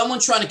and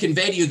someone's trying to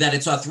convey to you that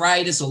it's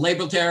arthritis, a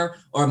labral tear,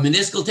 or a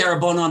meniscal tear, or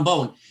bone on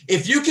bone,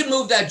 if you can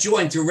move that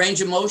joint through range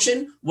of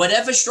motion,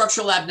 whatever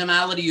structural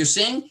abnormality you're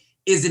seeing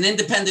is an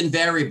independent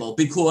variable,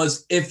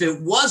 because if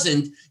it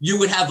wasn't, you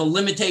would have a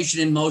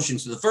limitation in motion.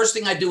 So the first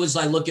thing I do is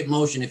I look at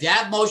motion. If you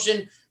have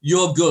motion,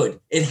 you're good.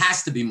 It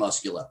has to be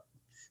muscular.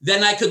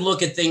 Then I could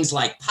look at things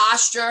like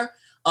posture.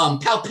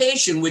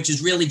 Palpation, which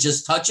is really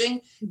just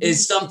touching,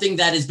 is something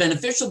that is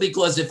beneficial,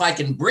 because if I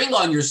can bring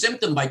on your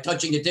symptom by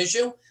touching a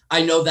tissue,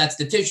 I know that's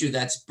the tissue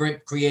that's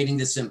creating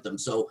the symptom.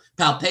 So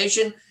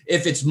palpation.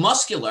 If it's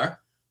muscular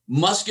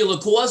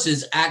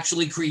causes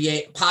actually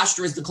create,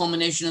 posture is the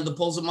culmination of the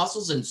pulls of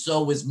muscles, and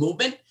so is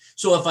movement.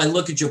 So if I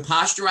look at your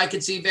posture, I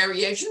can see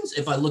variations.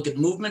 If I look at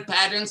movement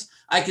patterns,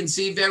 I can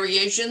see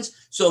variations.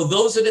 So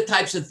those are the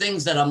types of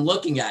things that I'm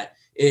looking at.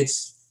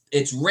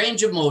 It's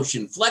range of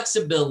motion,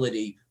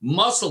 flexibility,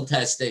 muscle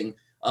testing,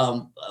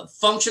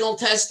 functional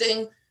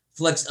testing,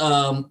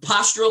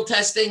 postural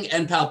testing,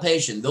 and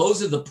palpation.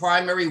 Those are the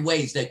primary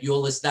ways that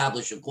you'll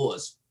establish a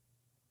cause.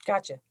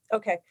 Gotcha.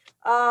 Okay.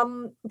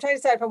 I'm trying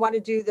to decide if I want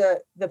to do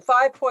the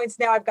 5 points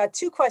now. I've got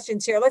 2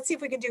 questions here. Let's see if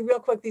we can do real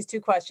quick these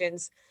 2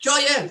 questions. Sure,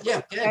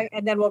 yeah. Okay,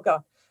 and then we'll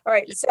go. All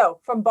right. Yeah. So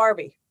from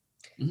Barbie,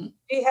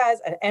 she has,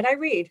 and I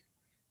read,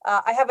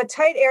 I have a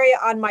tight area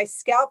on my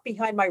scalp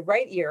behind my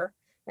right ear,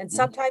 and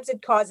sometimes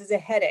it causes a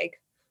headache,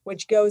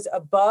 which goes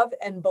above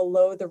and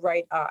below the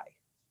right eye.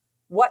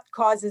 What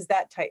causes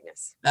that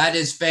tightness? That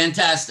is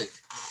fantastic.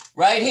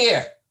 Right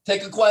here.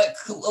 Take a quick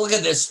look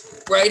at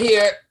this right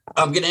here.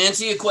 I'm going to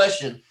answer your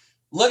question.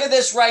 Look at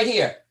this right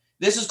here.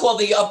 This is called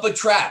the upper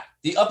trap,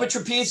 the upper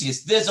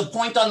trapezius. There's a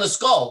point on the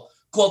skull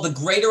called the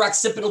greater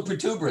occipital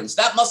protuberance.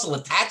 That muscle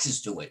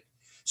attaches to it.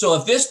 So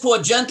if this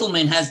poor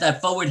gentleman has that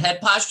forward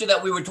head posture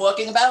that we were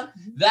talking about,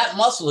 that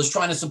muscle is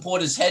trying to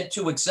support his head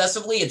too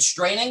excessively. It's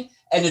straining,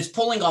 and it's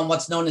pulling on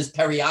what's known as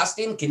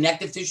periosteum,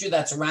 connective tissue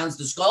that surrounds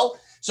the skull.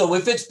 So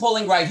if it's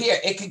pulling right here,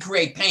 it can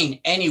create pain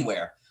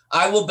anywhere.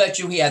 I will bet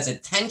you he has a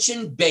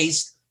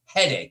tension-based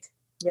headache,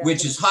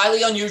 which is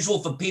highly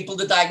unusual for people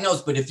to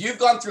diagnose. But if you've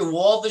gone through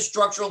all the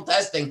structural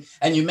testing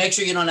and you make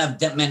sure you don't have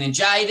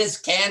meningitis,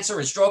 cancer,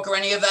 or stroke, or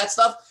any of that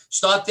stuff,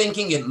 start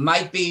thinking it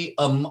might be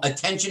a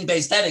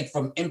tension-based headache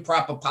from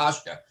improper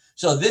posture.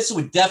 So this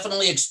would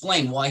definitely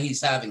explain why he's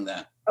having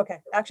that. Okay.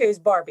 Actually, it was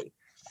Barbie.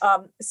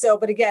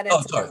 But again,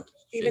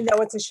 even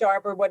though it's a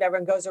sharp or whatever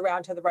and goes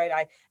around to the right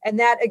eye. And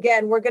that,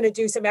 again, we're going to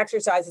do some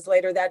exercises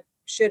later that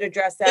should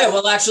address that. Yeah,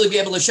 we'll actually be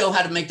able to show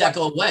how to make that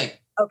go away.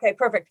 Okay,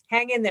 perfect.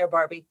 Hang in there,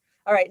 Barbie.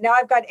 All right, now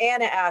I've got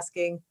Anna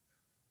asking,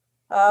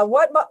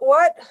 what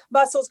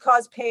muscles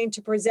cause pain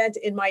to present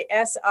in my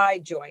SI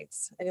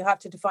joints? And you'll have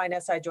to define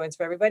SI joints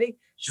for everybody.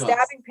 Sure.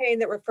 Stabbing pain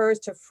that refers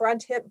to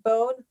front hip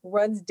bone,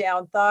 runs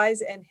down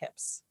thighs and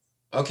hips.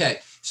 Okay,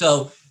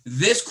 so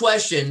this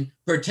question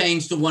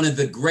pertains to one of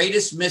the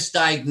greatest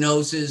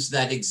misdiagnoses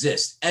that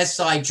exist,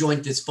 SI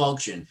joint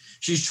dysfunction.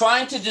 She's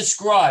trying to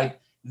describe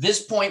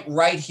this point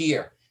right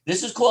here.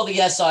 This is called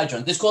the SI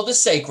joint. This is called the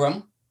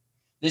sacrum.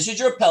 This is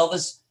your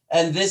pelvis,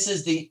 and this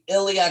is the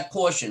iliac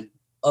portion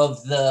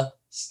of the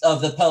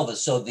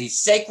pelvis. So the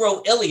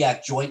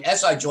sacroiliac joint,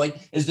 SI joint,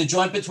 is the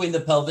joint between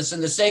the pelvis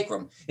and the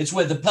sacrum. It's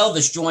where the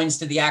pelvis joins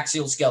to the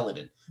axial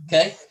skeleton.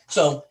 Okay,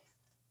 so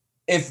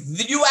if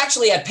you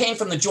actually had pain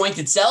from the joint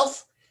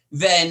itself,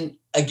 then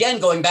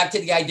again, going back to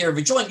the idea of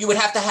a joint, you would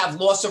have to have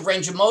loss of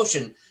range of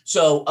motion.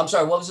 So I'm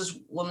sorry, what was this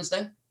woman's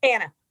name?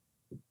 Anna.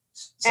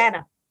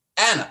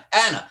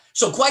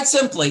 So quite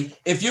simply,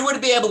 if you were to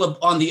be able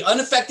to, on the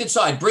unaffected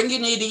side, bring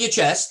your knee to your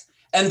chest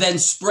and then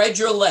spread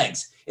your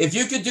legs. If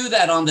you could do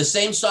that on the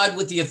same side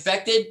with the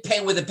affected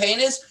pain, where the pain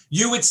is,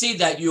 you would see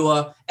that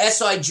your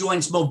SI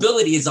joint's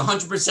mobility is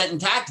 100%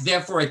 intact.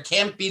 Therefore, it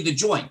can't be the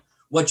joint.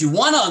 What you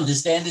want to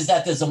understand is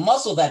that there's a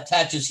muscle that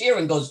attaches here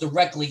and goes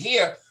directly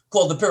here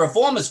called the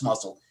piriformis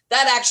muscle.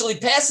 That actually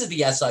passes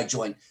the SI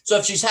joint. So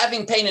if she's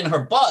having pain in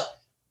her butt,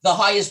 the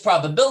highest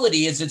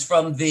probability is it's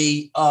from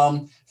the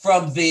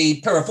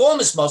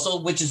piriformis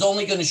muscle, which is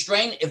only going to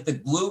strain if the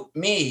glute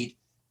med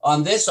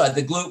on this side,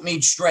 the glute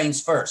med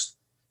strains first.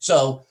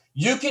 So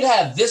you could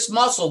have this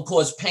muscle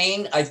cause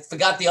pain. I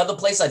forgot the other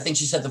place. I think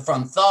she said the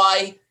front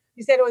thigh.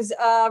 You said it was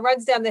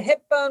runs down the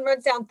hip bone,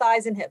 runs down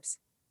thighs and hips.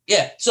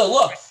 Yeah. So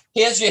look,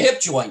 here's your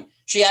hip joint.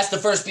 She has to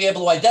first be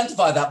able to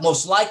identify that.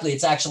 Most likely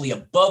it's actually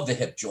above the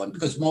hip joint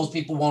because most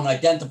people won't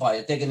identify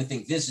it. They're going to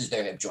think this is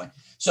their hip joint.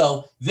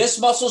 So this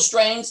muscle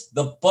strains,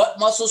 the butt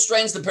muscle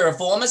strains the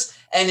piriformis,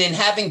 and in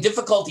having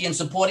difficulty in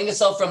supporting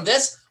herself from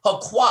this, her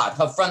quad,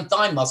 her front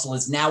thigh muscle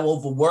is now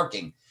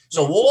overworking.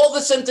 So all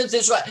the symptoms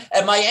is right.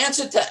 And my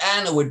answer to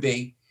Anna would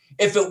be,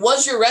 if it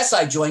was your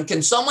SI joint,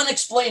 can someone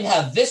explain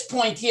how this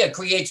point here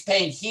creates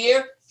pain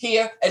here,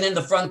 here, and in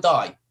the front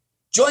thigh?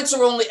 Joints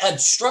are only a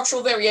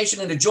structural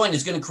variation in a joint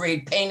is going to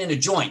create pain in a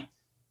joint.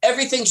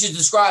 Everything she's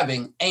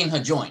describing ain't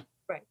her joint.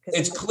 Right.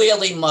 It's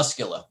clearly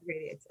muscular.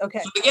 Okay.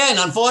 So again,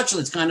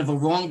 unfortunately, it's kind of a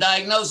wrong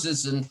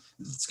diagnosis, and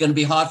it's going to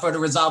be hard for her to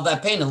resolve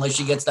that pain unless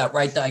she gets that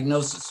right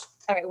diagnosis.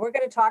 All right, we're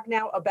going to talk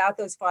now about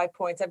those 5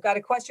 points. I've got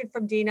a question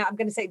from Dina. I'm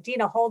going to say,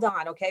 Dina, hold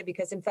on, okay?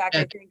 Because in fact,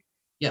 I think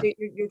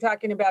you're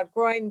talking about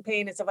groin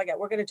pain and stuff like that.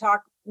 We're going to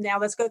talk now.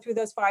 Let's go through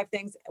those 5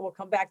 things, and we'll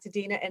come back to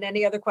Dina and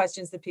any other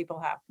questions that people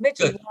have. Mitch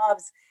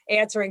loves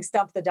answering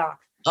Stump the Doc.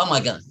 Oh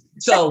my God!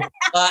 So Look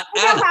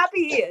how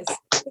happy he is.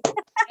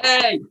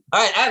 Hey,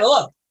 all right, Anna,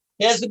 look.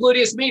 Here's the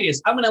gluteus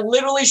medius. I'm going to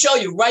literally show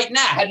you right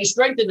now how to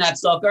strengthen that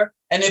sucker.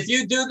 And if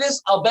you do this,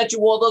 I'll bet you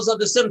all those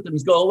other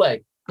symptoms go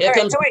away. Here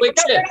comes quick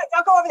shift.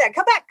 Don't go over there.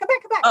 Come back.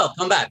 Oh,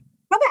 come back.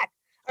 Come back.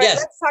 All right, yes.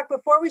 Let's talk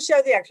before we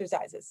show the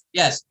exercises.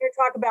 Yes. We're going to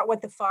talk about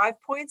what the 5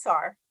 points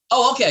are.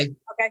 Oh, okay.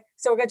 Okay.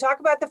 So we're going to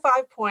talk about the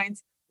 5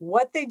 points,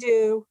 what they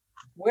do,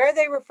 where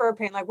they refer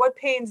pain, like what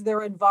pains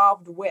they're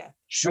involved with.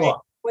 Sure. Right?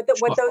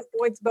 What those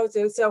points both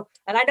do. So,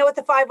 and I know what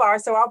the 5 are,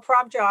 so I'll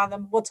prompt you on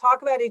them. We'll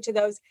talk about each of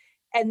those,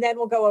 and then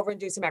we'll go over and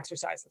do some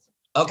exercises.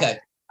 Okay.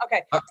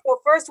 Okay. So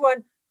first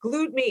one,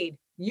 glute med.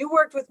 You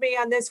worked with me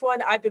on this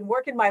one. I've been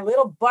working my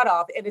little butt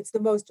off, and it's the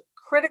most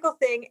critical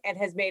thing and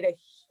has made a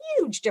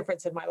huge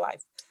difference in my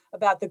life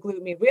about the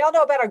glute med. We all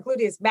know about our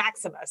gluteus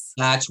maximus.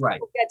 That's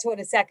right. We'll get to it in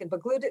a second, but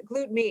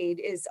glute med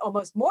is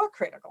almost more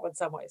critical in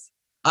some ways.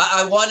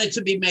 I want it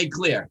to be made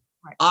clear.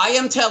 Right. I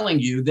am telling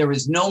you, there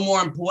is no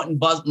more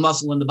important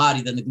muscle in the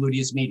body than the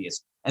gluteus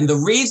medius. And the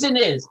reason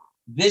is,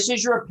 this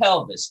is your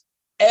pelvis.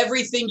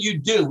 Everything you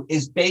do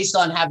is based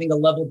on having a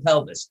level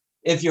pelvis.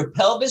 If your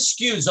pelvis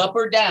skews up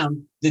or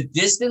down, the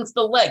distance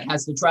the leg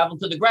has to travel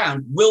to the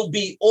ground will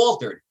be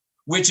altered,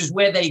 which is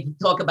where they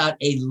talk about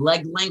a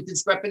leg length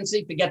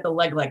discrepancy. Forget the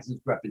leg length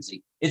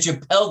discrepancy. It's your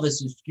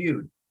pelvis is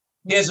skewed.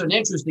 Here's an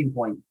interesting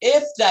point.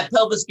 If that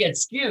pelvis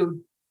gets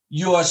skewed,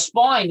 your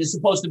spine is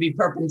supposed to be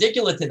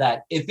perpendicular to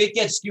that. If it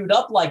gets skewed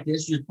up like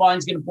this, your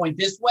spine's going to point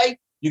this way.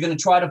 You're going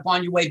to try to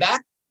find your way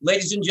back.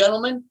 Ladies and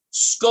gentlemen,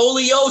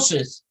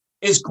 scoliosis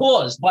is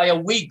caused by a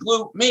weak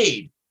glute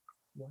med.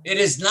 It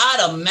is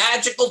not a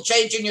magical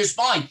change in your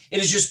spine. It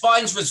is your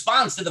spine's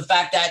response to the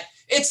fact that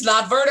it's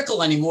not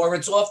vertical anymore.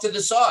 It's off to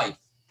the side.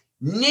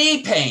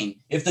 Knee pain.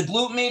 If the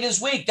glute med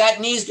is weak,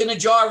 that knee is going to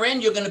jar in.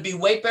 You're going to be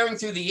weight bearing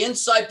through the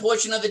inside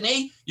portion of the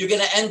knee. You're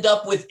going to end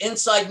up with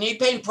inside knee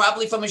pain,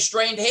 probably from a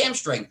strained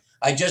hamstring.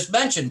 I just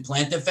mentioned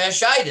plantar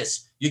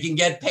fasciitis. You can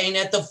get pain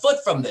at the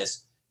foot from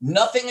this.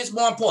 Nothing is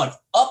more important.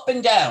 Up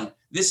and down.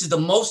 This is the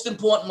most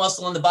important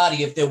muscle in the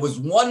body. If there was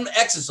one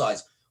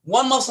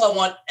muscle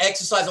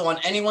I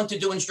want anyone to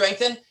do and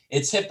strengthen,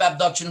 it's hip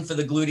abduction for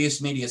the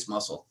gluteus medius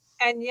muscle.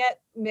 And yet,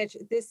 Mitch,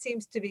 this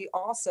seems to be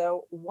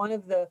also one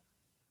of the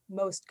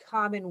most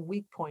common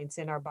weak points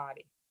in our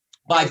body.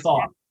 By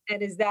far.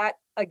 And is that,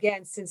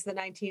 again, since the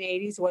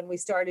 1980s when we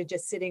started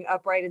just sitting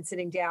upright and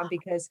sitting down,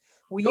 because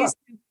we used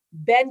to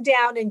bend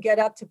down and get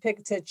up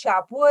to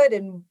chop wood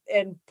and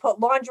put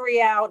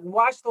laundry out and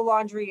wash the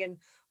laundry and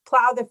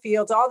plow the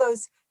fields, all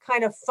those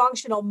kind of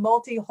functional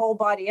multi-whole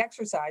body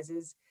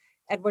exercises.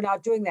 And we're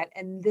not doing that.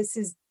 And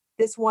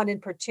this one in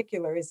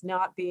particular is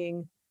not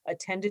being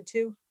attended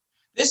to.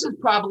 This is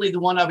probably the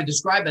one I would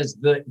describe as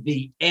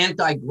the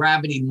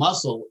anti-gravity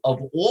muscle of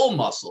all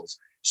muscles.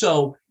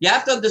 So you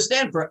have to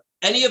understand, for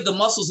any of the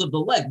muscles of the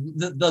leg,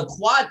 the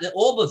quad,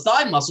 all the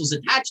thigh muscles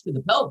attached to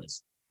the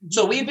pelvis.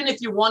 So even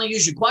if you want to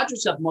use your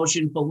quadricep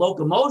motion for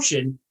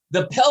locomotion,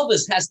 the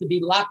pelvis has to be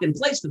locked in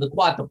place for the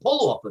quad to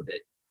pull off of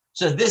it.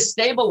 So this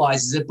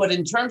stabilizes it. But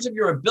in terms of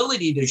your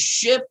ability to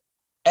shift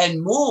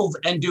and move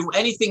and do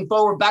anything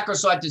forward, back, or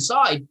side to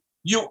side,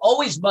 you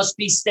always must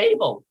be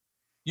stable.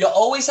 You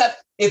always have,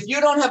 if you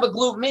don't have a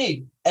glute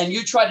med and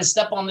you try to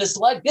step on this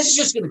leg, this is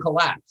just going to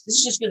collapse. This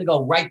is just going to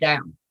go right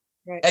down.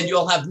 Right. And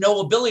you'll have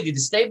no ability to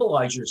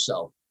stabilize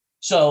yourself.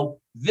 So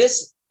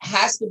this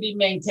has to be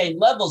maintained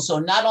level. So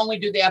not only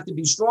do they have to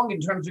be strong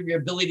in terms of your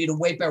ability to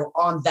weight bear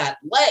on that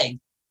leg,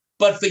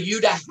 but for you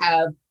to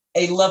have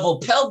a level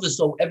pelvis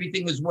so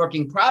everything is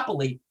working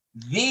properly,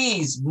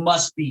 these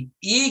must be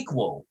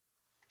equal.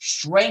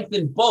 Strength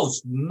in both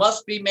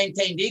must be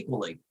maintained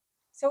equally.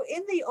 So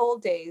in the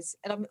old days,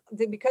 and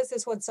because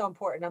this one's so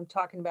important, I'm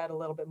talking about it a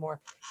little bit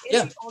more.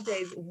 In the old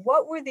days,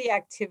 what were the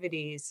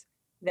activities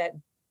that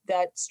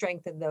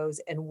strengthened those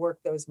and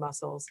worked those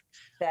muscles?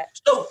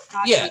 So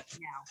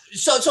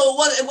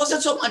it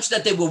wasn't so much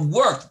that they were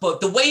worked, but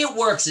the way it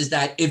works is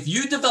that if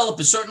you develop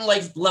a certain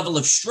level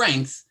of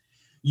strength,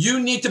 you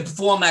need to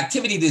perform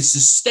activity to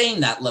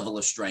sustain that level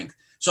of strength.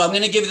 So I'm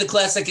going to give you the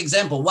classic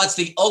example. What's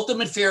the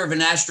ultimate fear of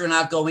an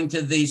astronaut going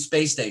to the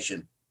space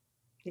station?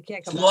 You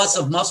can't come loss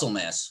of muscle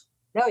mass.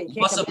 No, you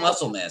can't. Loss of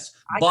muscle mass.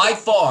 By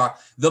far,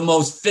 the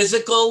most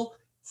physical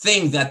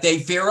thing that they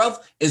fear of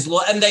is,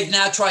 and they've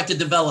now tried to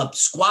develop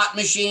squat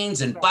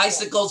machines and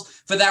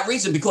bicycles for that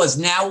reason, because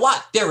now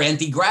what? They're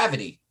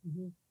anti-gravity.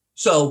 Mm-hmm.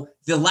 So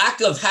the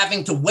lack of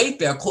having to weight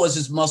bear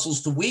causes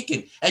muscles to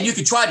weaken. And you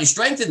could try to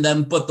strengthen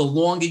them, but the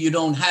longer you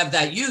don't have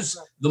that use,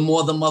 the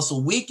more the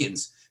muscle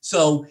weakens.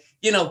 So,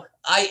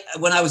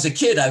 when I was a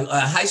kid,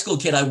 a high school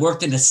kid, I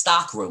worked in a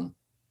stock room.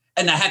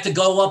 And I had to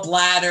go up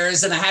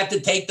ladders, and I had to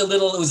take it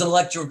was an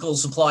electrical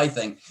supply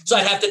thing. So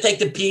I'd have to take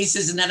the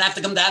pieces and then have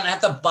to come down and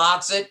have to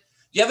box it.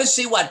 You ever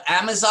see what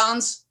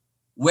Amazon's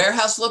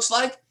warehouse looks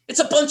like? It's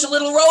a bunch of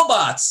little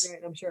robots.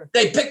 Right, I'm sure.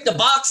 They pick the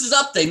boxes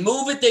up, they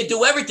move it, they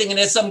do everything. And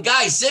there's some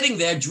guy sitting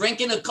there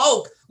drinking a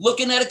Coke,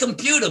 looking at a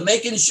computer,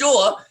 making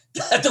sure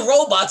that the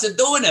robots are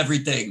doing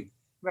everything.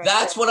 Right.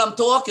 That's what I'm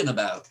talking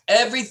about.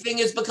 Everything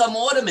has become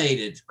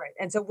automated. Right.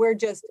 And so we're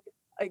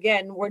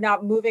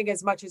not moving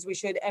as much as we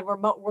should. And we're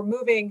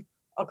moving,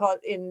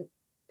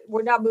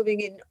 we're not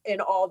moving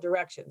in all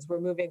directions.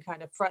 We're moving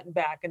kind of front and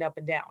back and up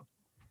and down.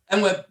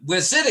 And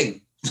we're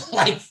sitting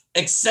like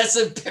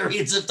excessive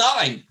periods of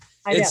time.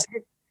 I know.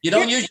 You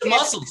don't use your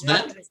muscles,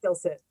 man. I still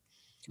sit.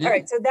 Yeah. All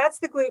right. So that's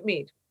the glute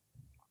med.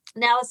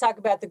 Now let's talk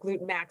about the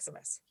glute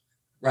maximus.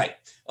 Right.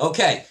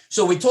 Okay.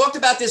 So we talked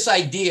about this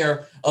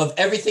idea of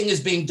everything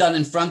is being done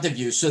in front of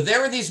you. So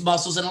there are these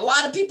muscles, and a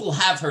lot of people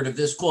have heard of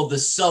this, called the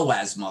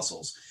psoas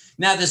muscles.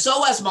 Now, the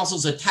psoas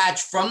muscles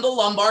attach from the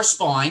lumbar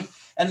spine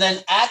and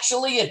then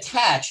actually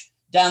attach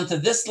down to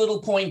this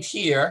little point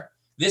here.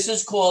 This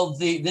is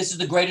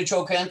the greater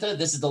trochanter.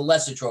 This is the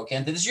lesser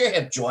trochanter. This is your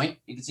hip joint.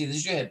 You can see this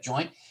is your hip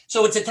joint.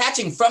 So it's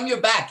attaching from your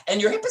back, and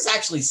your hip is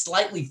actually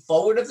slightly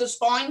forward of the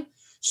spine.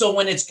 So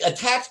when it's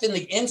attached in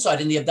the inside,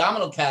 in the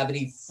abdominal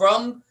cavity,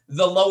 from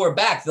the lower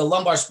back, the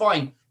lumbar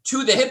spine,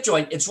 to the hip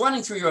joint, it's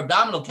running through your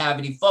abdominal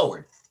cavity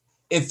forward.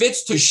 If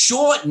it's to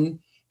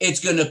shorten, it's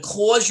going to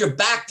cause your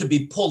back to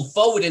be pulled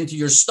forward into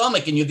your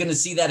stomach, and you're going to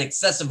see that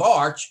excessive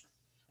arch.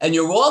 And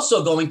you're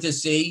also going to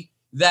see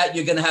that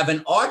you're going to have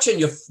an arch, and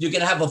you're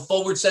going to have a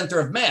forward center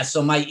of mass.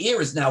 So my ear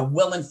is now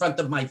well in front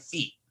of my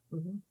feet.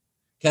 Mm-hmm.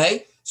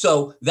 Okay.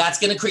 So that's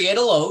going to create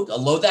a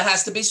load that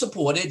has to be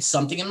supported.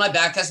 Something in my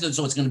back has to,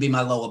 so it's going to be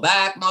my lower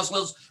back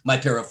muscles, my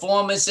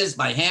piriformis,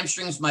 my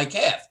hamstrings, my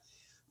calf.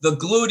 The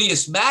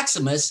gluteus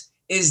maximus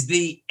is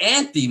the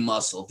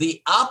anti-muscle,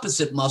 the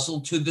opposite muscle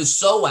to the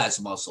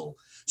psoas muscle.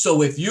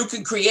 So if you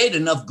can create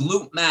enough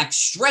glute max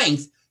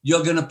strength,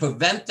 you're going to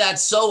prevent that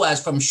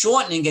psoas from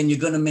shortening, and you're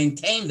going to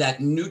maintain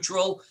that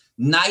neutral,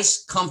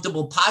 nice,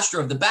 comfortable posture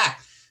of the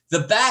back.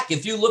 The back,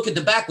 if you look at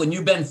the back, when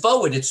you bend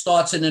forward, it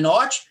starts in an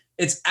arch.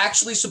 It's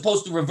actually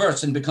supposed to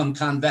reverse and become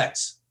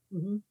convex.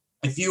 Mm-hmm.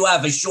 If you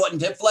have a shortened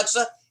hip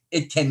flexor,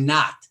 it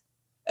cannot.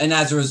 And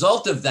as a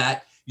result of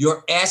that,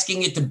 you're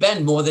asking it to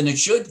bend more than it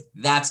should.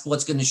 That's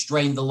what's going to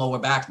strain the lower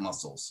back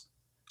muscles.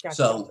 Gotcha.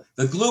 So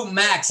the glute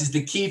max is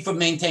the key for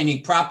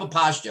maintaining proper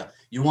posture.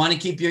 You want to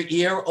keep your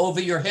ear over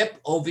your hip,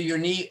 over your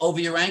knee, over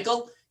your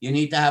ankle. You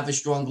need to have a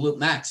strong glute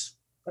max.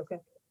 Okay.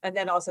 And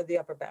then also the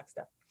upper back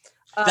stuff.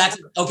 That's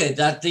okay.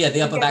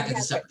 The upper back is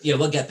the second. Yeah,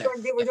 we'll get there.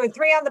 We're doing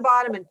 3 on the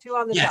bottom and 2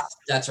 on the top. Yes,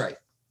 that's right.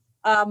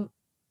 All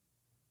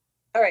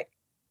right.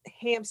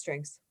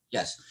 Hamstrings.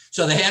 Yes.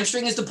 So the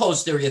hamstring is the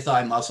posterior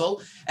thigh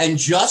muscle. And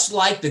just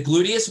like the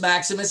gluteus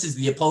maximus is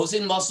the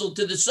opposing muscle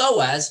to the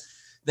psoas,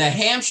 the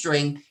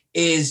hamstring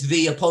is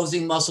the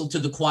opposing muscle to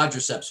the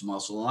quadriceps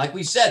muscle. And like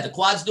we said, the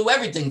quads do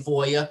everything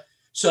for you.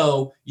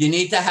 So you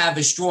need to have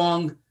a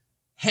strong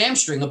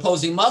hamstring,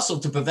 opposing muscle,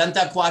 to prevent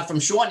that quad from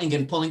shortening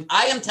and pulling.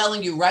 I am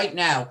telling you right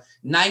now,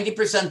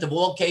 90% of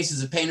all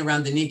cases of pain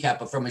around the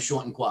kneecap are from a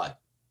shortened quad.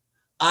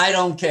 I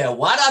don't care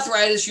what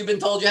arthritis you've been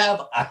told you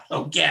have. I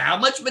don't care how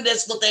much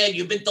meniscal tear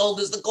you've been told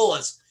is the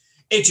cause.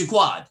 It's your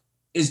quad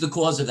is the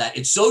cause of that.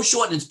 It's so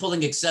short and it's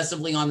pulling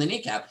excessively on the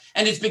kneecap.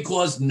 And it's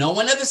because no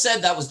one ever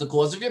said that was the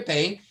cause of your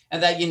pain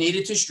and that you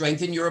needed to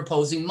strengthen your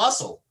opposing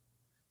muscle.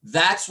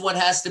 That's what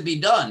has to be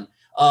done.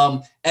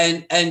 And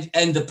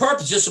the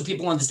purpose, just so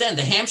people understand,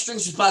 the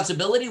hamstring's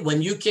responsibility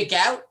when you kick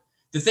out,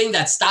 the thing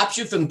that stops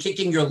you from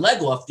kicking your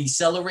leg off,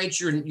 decelerates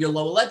your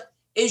lower leg,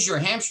 is your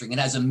hamstring. It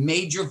has a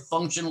major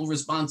functional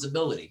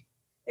responsibility.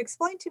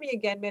 Explain to me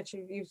again, Mitch,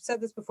 you've said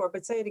this before,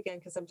 but say it again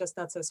because I'm just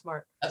not so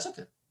smart. That's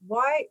okay.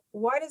 Why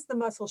does the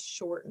muscle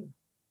shorten?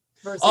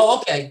 Versus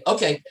Okay.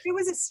 If it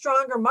was a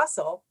stronger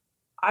muscle,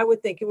 I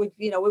would think it would,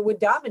 it would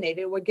dominate.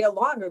 It would get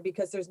longer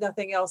because there's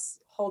nothing else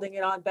holding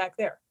it on back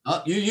there.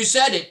 You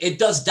said it. It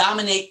does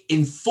dominate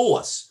in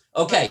force.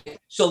 Okay.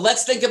 So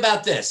let's think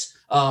about this.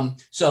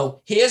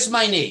 So here's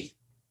my knee.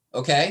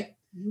 Okay.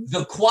 Mm-hmm.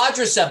 The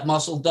quadricep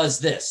muscle does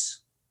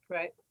this.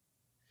 Right.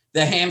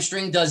 The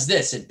hamstring does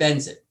this. It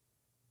bends it.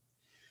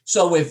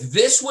 So if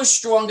this was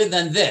stronger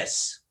than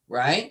this,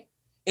 right,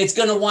 it's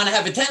going to want to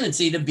have a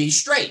tendency to be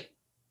straight.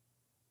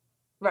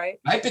 Right.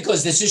 Right.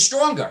 Because this is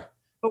stronger.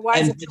 But why?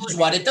 And this is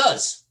what it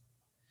does.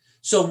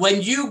 So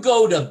when you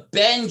go to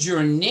bend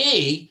your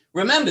knee,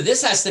 remember,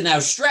 this has to now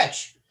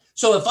stretch.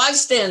 So if I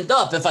stand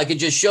up, if I could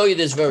just show you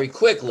this very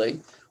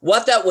quickly,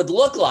 what that would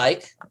look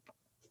like.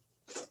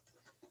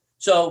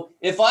 So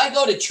if I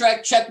go to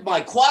check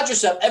my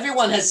quadricep,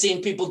 everyone has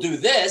seen people do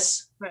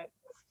this. Right.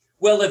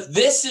 Well, if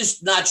this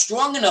is not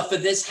strong enough for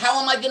this,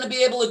 how am I going to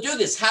be able to do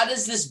this? How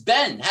does this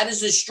bend? How does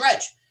this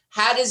stretch?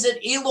 How does it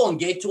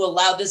elongate to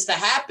allow this to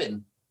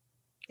happen?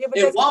 Yeah,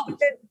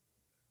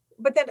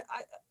 but then,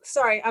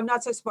 sorry, I'm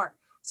not so smart.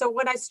 So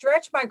when I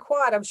stretch my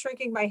quad, I'm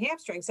shrinking my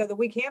hamstring. So the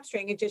weak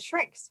hamstring, it just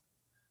shrinks.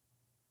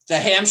 The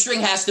hamstring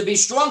has to be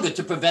stronger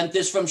to prevent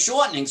this from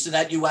shortening so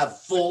that you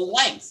have full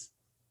length.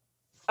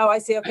 Oh, I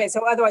see. Okay.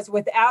 So otherwise,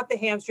 without the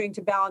hamstring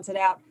to balance it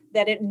out,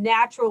 then it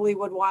naturally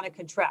would want to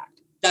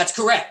contract. That's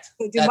correct.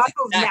 So do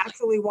muscles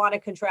naturally want to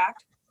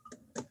contract?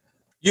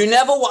 You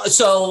never want.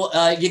 So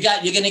you're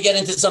going to get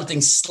into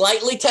something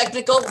slightly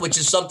technical, which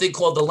is something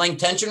called the length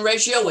tension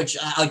ratio, which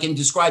I can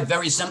describe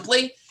very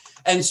simply.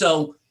 And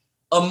so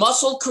a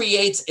muscle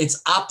creates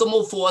its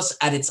optimal force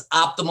at its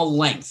optimal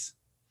length.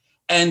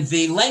 And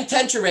the length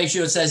tension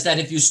ratio says that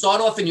if you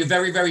start off and you're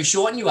very, very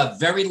short and you have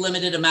very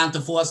limited amount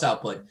of force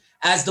output.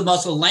 As the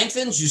muscle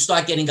lengthens, you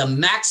start getting a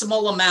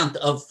maximal amount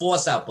of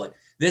force output.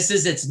 This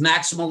is its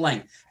maximal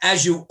length.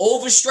 As you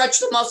overstretch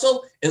the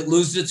muscle, it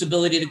loses its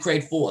ability to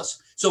create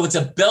force. So it's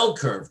a bell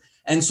curve.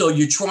 And so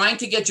you're trying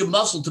to get your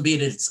muscle to be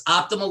at its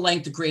optimal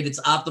length to create its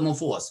optimal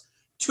force.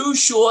 Too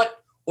short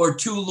or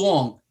too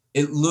long,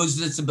 it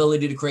loses its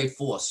ability to create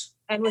force.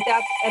 And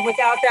without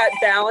that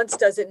balance,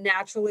 does it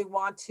naturally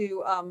want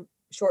to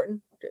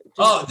shorten?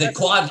 Oh, the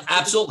quad,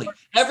 absolutely.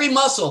 Every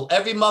muscle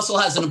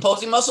has an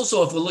opposing muscle.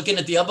 So if we're looking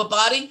at the upper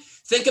body,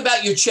 think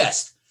about your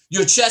chest.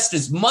 Your chest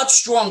is much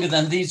stronger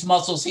than these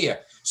muscles here.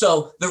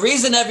 So the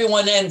reason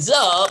everyone ends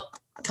up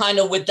kind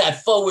of with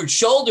that forward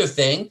shoulder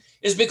thing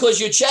is because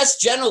your chest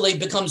generally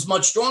becomes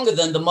much stronger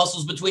than the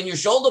muscles between your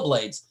shoulder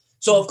blades.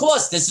 So of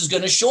course, this is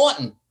going to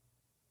shorten.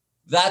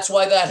 That's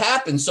why that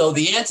happens. So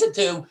the answer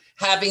to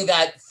having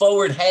that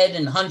forward head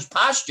and hunched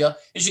posture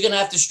is you're going to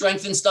have to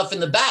strengthen stuff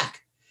in the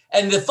back.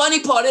 And the funny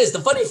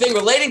thing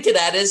relating to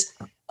that is,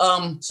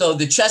 so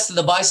the chest and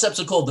the biceps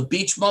are called the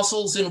beach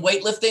muscles in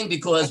weightlifting,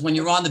 because when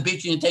you're on the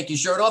beach and you take your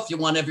shirt off, you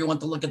want everyone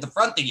to look at the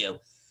front of you.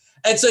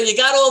 And so you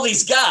got all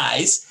these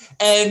guys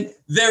and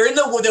they're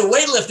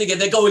weightlifting and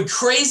they're going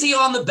crazy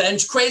on the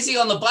bench, crazy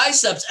on the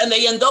biceps, and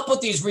they end up with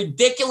these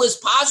ridiculous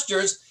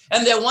postures.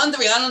 And they're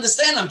wondering, I don't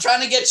understand, I'm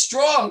trying to get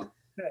strong.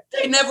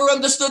 They never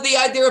understood the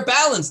idea of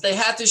balance. They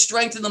had to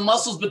strengthen the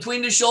muscles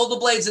between the shoulder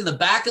blades and the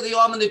back of the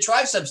arm and the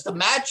triceps to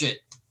match it.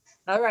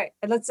 All right.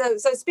 And let's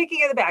so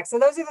speaking of the back, so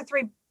those are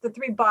the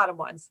three bottom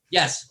ones.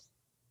 Yes.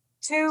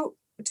 Two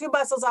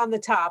muscles on the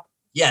top.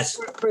 Yes.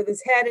 For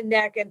this head and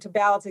neck and to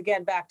balance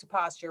again back to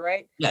posture,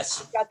 right?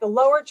 Yes. You've got the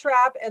lower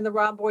trap and the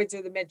rhomboids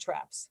are the mid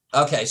traps.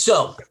 Okay,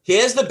 so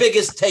here's the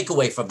biggest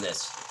takeaway from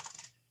this.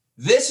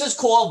 This is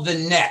called the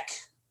neck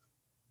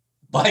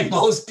by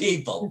most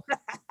people.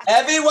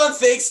 Everyone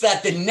thinks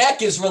that the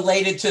neck is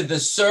related to the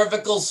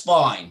cervical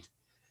spine.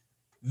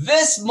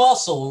 This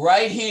muscle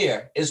right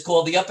here is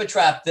called the upper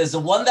trap. There's the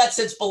one that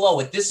sits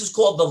below it. This is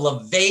called the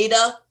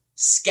levator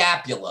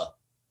scapula.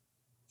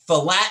 For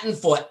Latin,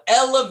 for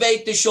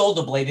elevate the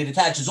shoulder blade. It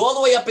attaches all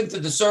the way up into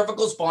the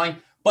cervical spine,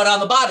 but on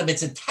the bottom,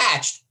 it's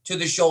attached to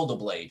the shoulder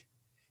blade.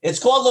 It's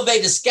called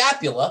levator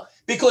scapula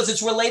because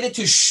it's related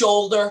to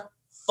shoulder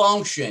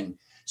function.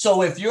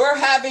 So if you're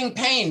having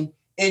pain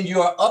in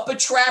your upper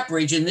trap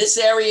region, this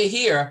area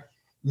here,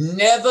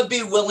 never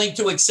be willing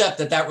to accept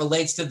that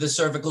relates to the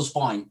cervical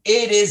spine.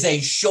 It is a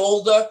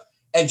shoulder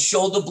and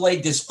shoulder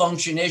blade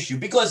dysfunction issue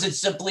because it's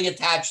simply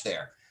attached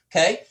there.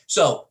 Okay,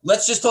 so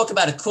let's just talk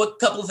about a quick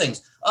couple of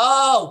things.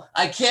 Oh,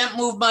 I can't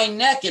move my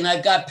neck and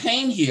I've got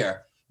pain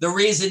here. The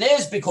reason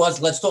is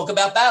because, let's talk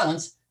about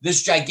balance.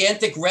 This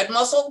gigantic red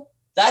muscle,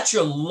 that's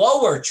your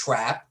lower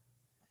trap.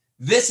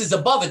 This is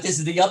above it. This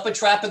is the upper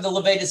trap of the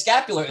levator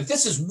scapular. If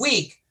this is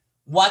weak,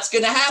 what's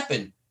going to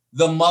happen?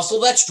 The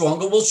muscle that's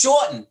stronger will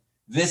shorten.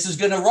 This is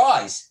going to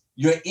rise.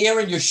 Your ear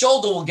and your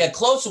shoulder will get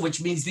closer,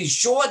 which means these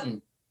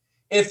shorten.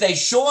 If they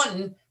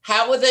shorten,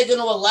 how are they going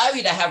to allow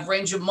you to have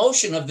range of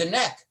motion of the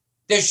neck?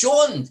 They're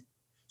shortened.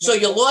 So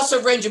your loss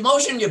of range of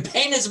motion, your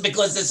pain isn't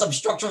because there's some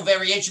structural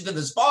variation to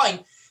the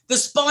spine. The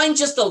spine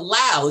just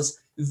allows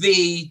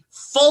the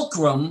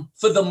fulcrum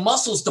for the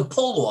muscles to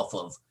pull off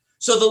of.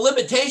 So the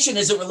limitation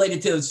isn't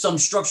related to some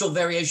structural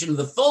variation of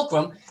the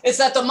fulcrum. It's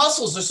that the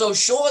muscles are so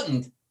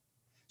shortened.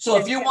 So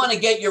if you want to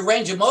get your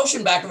range of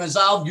motion back and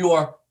resolve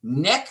your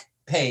neck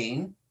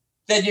pain,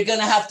 then you're going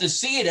to have to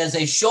see it as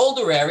a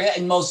shoulder area.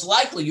 And most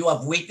likely you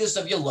have weakness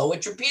of your lower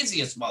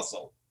trapezius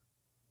muscle.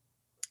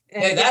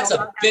 And that's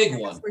a big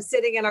one. We're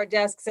sitting at our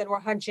desks and we're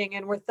hunching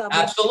and we're thumbing.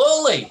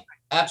 Absolutely.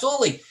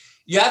 Absolutely.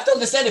 You have to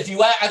understand, if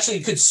you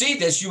actually could see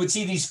this, you would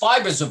see these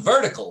fibers are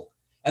vertical.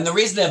 And the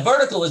reason they're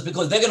vertical is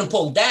because they're going to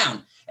pull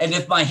down. And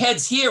if my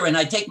head's here and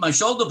I take my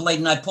shoulder blade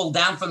and I pull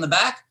down from the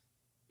back,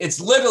 it's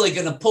literally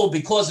going to pull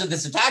because of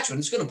this attachment.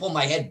 It's going to pull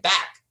my head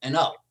back and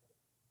up.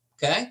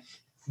 Okay.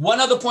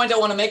 One other point I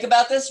want to make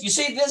about this, you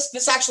see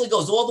this actually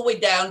goes all the way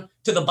down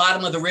to the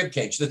bottom of the rib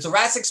cage, the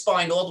thoracic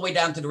spine all the way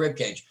down to the rib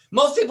cage.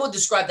 Most people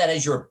describe that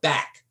as your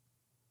back.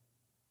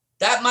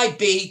 That might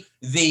be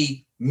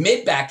the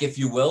mid back, if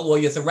you will, or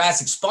your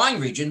thoracic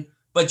spine region,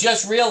 but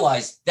just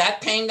realize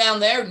that pain down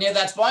there near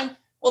that spine,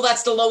 well,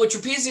 that's the lower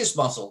trapezius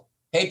muscle.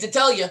 Hate to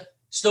tell you,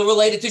 still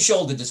related to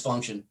shoulder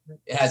dysfunction.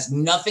 It has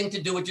nothing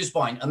to do with your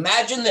spine.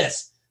 Imagine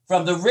this,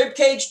 from the rib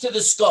cage to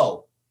the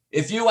skull.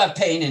 If you have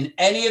pain in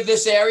any of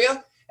this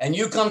area, and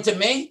you come to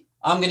me,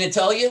 I'm going to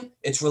tell you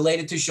it's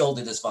related to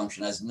shoulder dysfunction.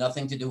 It has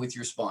nothing to do with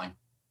your spine.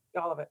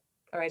 All of it.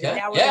 All right. Yeah. And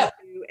now we're going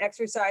to do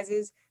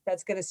exercises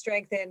that's going to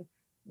strengthen.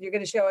 You're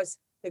going to show us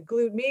the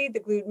glute med, the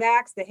glute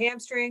max, the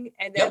hamstring,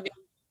 and then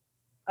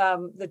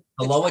the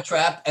lower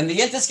trap. And the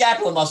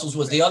interscapular muscles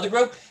was the other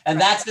group. And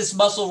that's this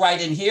muscle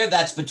right in here.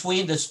 That's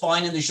between the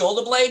spine and the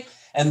shoulder blade.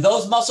 And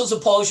those muscles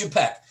oppose your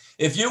pec.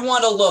 If you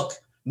want to look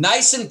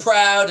nice and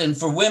proud, and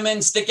for women,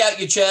 stick out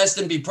your chest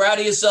and be proud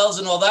of yourselves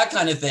and all that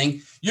kind of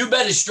thing, you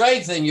better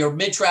strengthen your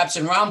mid traps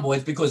and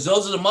rhomboids, because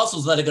those are the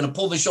muscles that are going to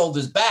pull the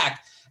shoulders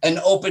back and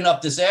open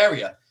up this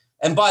area.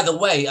 And by the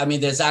way, I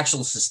mean, there's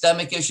actual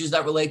systemic issues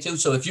that relate to.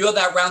 So if you have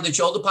that rounded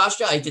shoulder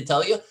posture, I hate to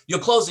tell you, you're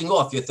closing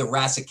off your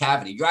thoracic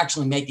cavity. You're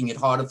actually making it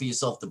harder for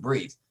yourself to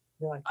breathe.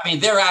 Right. I mean,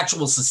 there are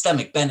actual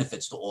systemic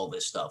benefits to all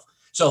this stuff.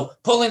 So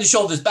pulling the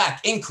shoulders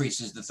back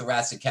increases the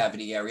thoracic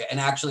cavity area and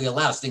actually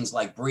allows things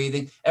like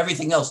breathing,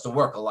 everything else to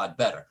work a lot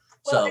better.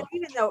 Well, so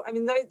even though, I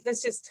mean,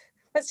 let's just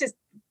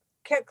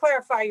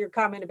clarify your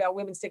comment about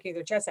women sticking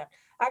their chest out.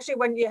 Actually,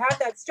 when you have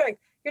that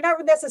strength, you're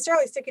not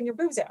necessarily sticking your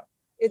boobs out.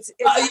 It's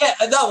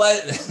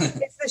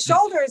the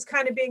shoulders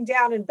kind of being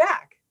down and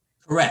back.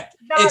 Correct.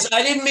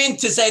 I didn't mean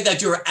to say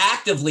that you're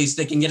actively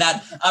sticking it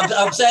out.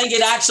 I'm saying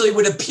it actually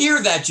would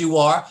appear that you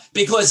are,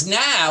 because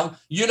now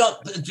you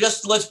don't,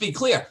 just let's be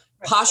clear.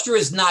 Posture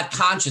is not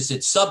conscious,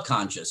 it's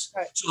subconscious.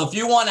 Right. So if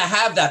you want to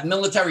have that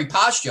military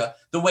posture,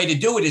 the way to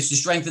do it is to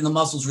strengthen the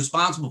muscles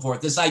responsible for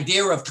it. This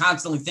idea of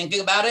constantly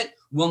thinking about it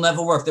will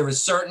never work. There are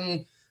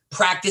certain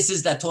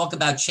practices that talk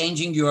about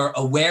changing your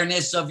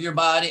awareness of your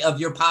body, of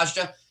your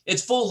posture.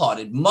 It's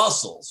foolhardy.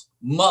 Muscles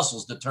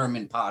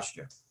determine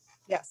posture.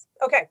 Yes.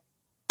 Okay.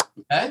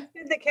 Okay.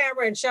 Hit the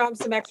camera and show them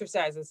some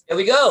exercises. Here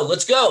we go.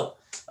 Let's go.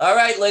 All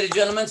right, ladies and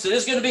gentlemen. So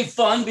this is going to be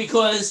fun,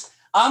 because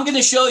I'm going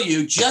to show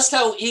you just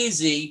how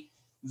easy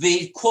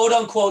the quote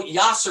unquote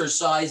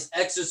Yasser-size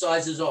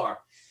exercises are.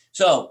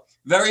 So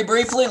very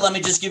briefly, let me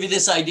just give you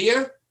this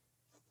idea.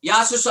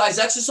 Yasser-size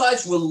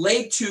exercise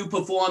relate to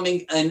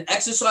performing an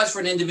exercise for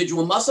an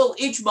individual muscle.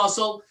 Each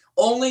muscle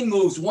only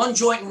moves one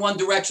joint in one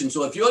direction.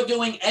 So if you're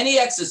doing any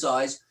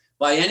exercise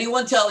by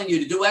anyone telling you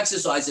to do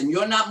exercise and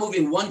you're not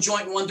moving one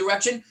joint in one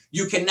direction,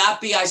 you cannot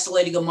be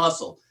isolating a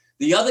muscle.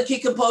 The other key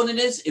component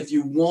is, if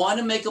you want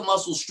to make a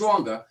muscle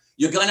stronger,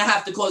 you're going to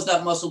have to cause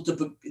that muscle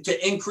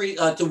to increase,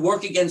 to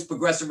work against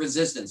progressive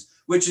resistance,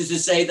 which is to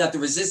say that the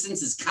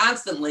resistance is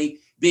constantly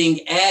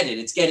being added.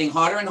 It's getting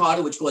harder and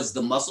harder, which causes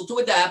the muscle to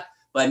adapt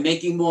by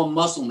making more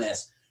muscle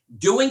mass.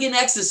 Doing an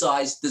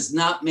exercise does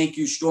not make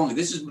you stronger.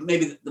 This is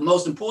maybe the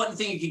most important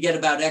thing you can get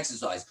about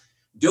exercise.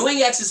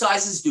 Doing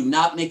exercises do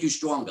not make you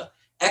stronger.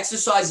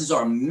 Exercises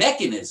are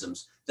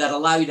mechanisms that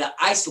allow you to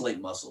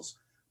isolate muscles.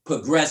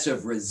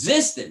 Progressive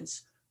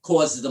resistance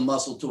causes the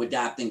muscle to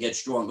adapt and get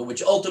stronger,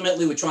 which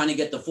ultimately we're trying to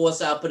get the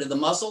force output of the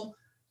muscle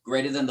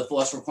greater than the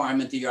force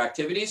requirement of your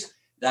activities.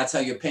 That's how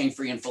you're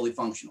pain-free and fully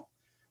functional.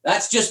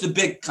 That's just the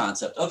big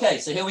concept. Okay,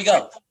 so here we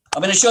go.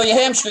 I'm going to show you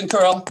hamstring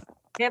curl.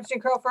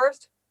 Hamstring curl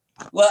first?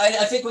 Well,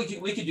 I think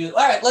we could do.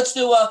 All right, let's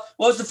do. What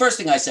was the first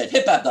thing I said?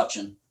 Hip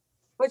abduction.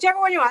 Whichever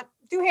one you want.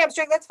 Do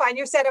hamstring. That's fine.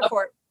 You're set up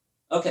for it.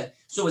 Okay,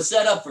 so we're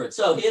set up for it.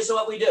 So here's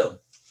what we do.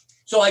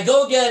 So I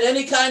go get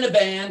any kind of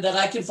band that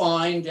I can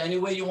find,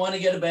 anywhere you want to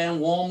get a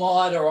band,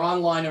 Walmart or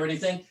online or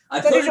anything.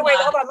 I So put these it are, wait,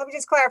 on. hold on. Let me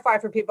just clarify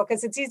for people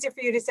because it's easier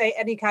for you to say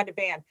any kind of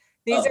band.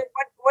 These Oh. are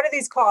what are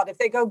these called? If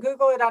they go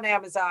Google it on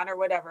Amazon or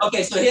whatever.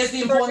 Okay, so here's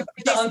the important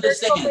thing to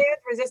understand.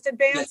 Bands, resistant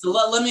bands? Okay, so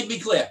let me be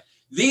clear.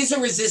 These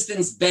are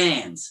resistance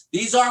bands.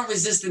 These aren't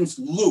resistance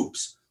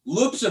loops.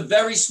 Loops are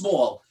very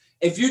small.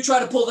 If you try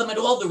to pull them at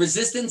all, the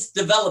resistance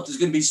developed is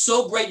going to be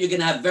so great you're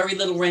going to have very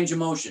little range of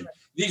motion.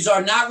 These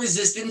are not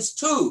resistance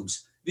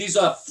tubes. These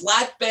are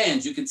flat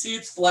bands. You can see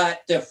it's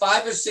flat. They're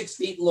 5 or 6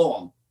 feet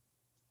long.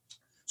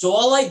 So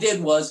all I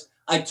did was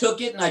I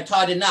took it and I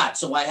tied a knot.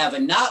 So I have a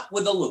knot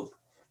with a loop.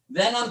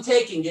 Then I'm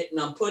taking it and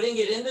I'm putting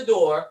it in the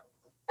door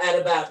at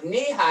about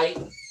knee height.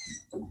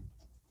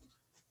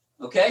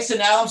 Okay, so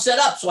now I'm set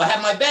up. So I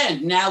have my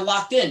band now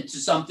locked into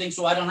something,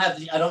 so I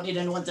don't need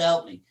anyone to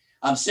help me.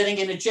 I'm sitting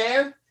in a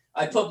chair.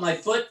 I put my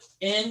foot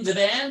in the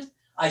band.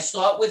 I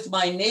start with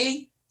my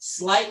knee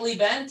slightly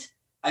bent.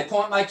 I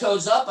point my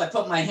toes up. I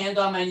put my hand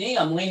on my knee.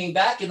 I'm leaning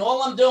back, and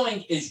all I'm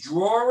doing is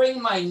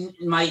drawing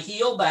my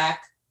heel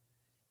back,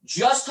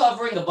 just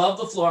hovering above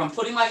the floor. I'm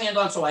putting my hand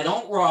on so I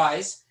don't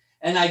rise,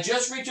 and I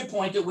just reach a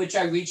point at which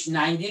I reach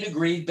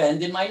 90-degree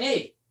bend in my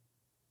knee.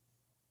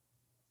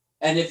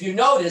 And if you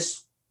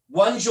notice,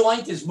 one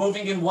joint is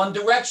moving in one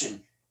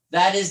direction.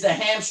 That is the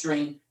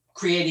hamstring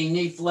creating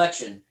knee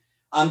flexion.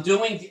 I'm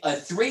doing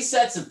 3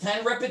 sets of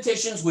 10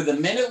 repetitions with a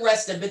minute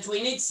rest in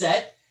between each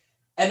set.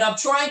 And I'm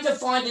trying to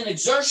find an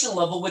exertion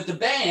level with the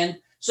band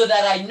so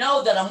that I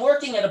know that I'm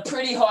working at a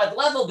pretty hard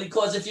level,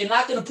 because if you're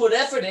not going to put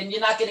effort in, you're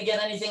not going to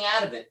get anything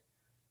out of it.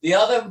 The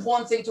other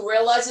important thing to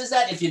realize is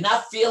that if you're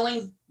not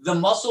feeling the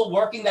muscle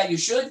working that you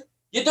should,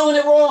 you're doing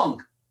it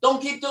wrong.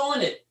 Don't keep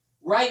doing it.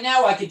 Right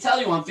now, I can tell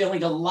you I'm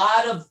feeling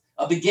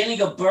a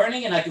beginning of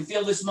burning, and I can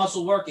feel this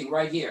muscle working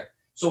right here.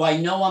 So I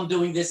know I'm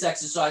doing this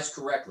exercise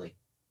correctly.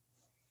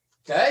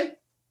 Okay?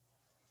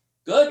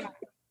 Good.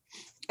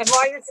 And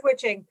while you're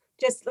switching,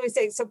 just let me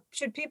say, so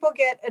should people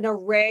get an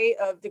array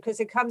of, because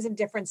it comes in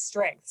different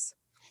strengths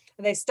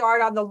and they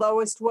start on the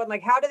lowest one,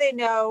 like how do they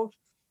know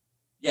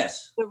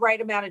Yes. the right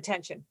amount of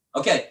tension?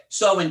 Okay.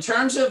 So in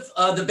terms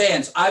of the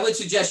bands, I would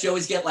suggest you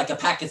always get like a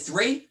pack of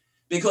 3,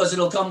 because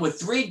it'll come with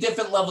 3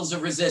 different levels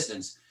of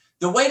resistance.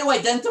 The way to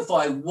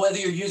identify whether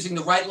you're using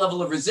the right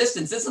level of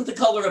resistance isn't the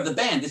color of the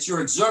band, it's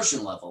your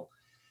exertion level.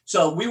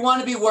 So we want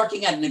to be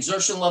working at an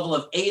exertion level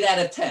of 8 out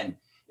of 10.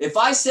 If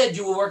I said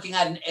you were working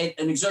at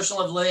an exertion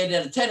level of 8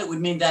 out of 10, it would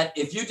mean that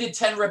if you did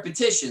 10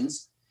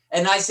 repetitions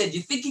and I said,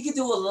 you think you could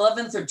do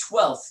 11th or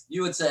 12th,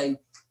 you would say,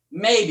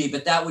 maybe,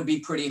 but that would be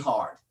pretty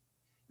hard.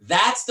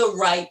 That's the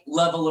right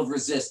level of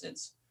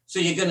resistance. So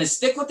you're going to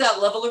stick with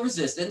that level of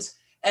resistance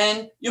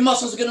and your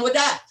muscles are going to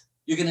adapt.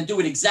 You're going to do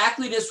it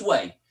exactly this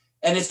way.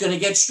 And it's going to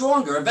get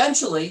stronger.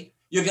 Eventually,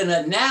 you're going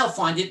to now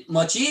find it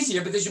much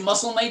easier because your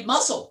muscle made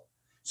muscle.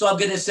 So I'm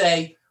going to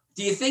say,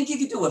 do you think you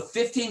could do a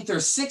 15th or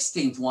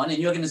 16th one? And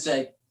you're going to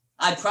say,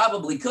 I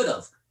probably could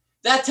have.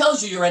 That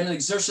tells you you're at an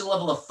exertion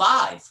level of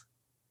 5,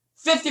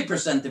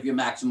 50% of your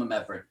maximum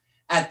effort.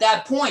 At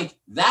that point,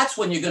 that's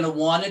when you're going to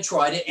want to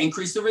try to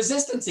increase the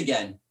resistance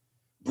again.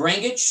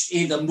 Bring it,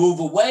 either move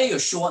away or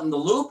shorten the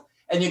loop,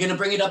 and you're going to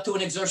bring it up to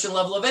an exertion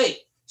level of 8.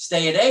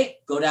 Stay at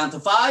 8, go down to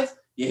 5,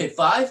 you hit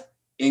 5,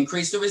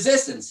 increase the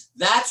resistance.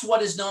 That's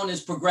what is known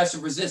as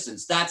progressive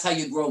resistance. That's how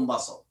you grow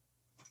muscle.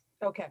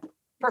 Okay,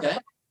 perfect.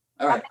 Okay?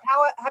 All right.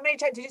 How many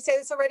times did you say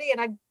this already?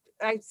 And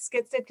I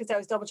skipped it because I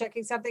was double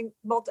checking something.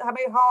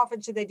 How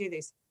often should they do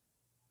these?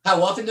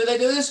 How often do they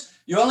do this?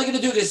 You're only going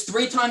to do this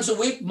 3 times a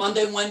week,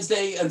 Monday,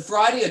 Wednesday, and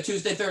Friday, or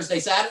Tuesday, Thursday,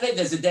 Saturday.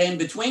 There's a day in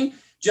between.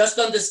 Just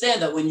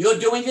understand that when you're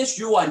doing this,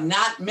 you are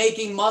not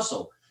making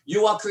muscle.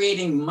 You are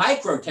creating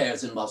micro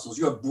tears in muscles.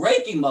 You're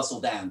breaking muscle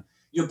down.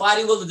 Your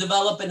body will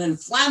develop an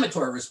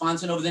inflammatory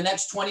response, and over the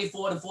next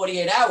 24 to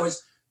 48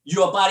 hours,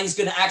 your body's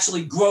going to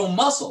actually grow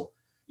muscle.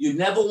 You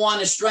never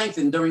want to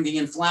strengthen during the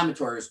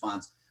inflammatory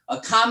response.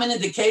 A common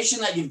indication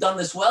that you've done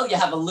this well, you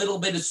have a little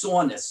bit of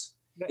soreness.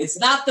 It's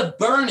not the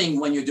burning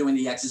when you're doing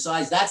the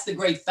exercise. That's the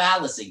great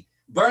fallacy.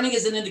 Burning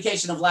is an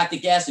indication of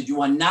lactic acid.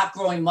 You are not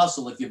growing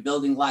muscle if you're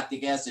building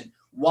lactic acid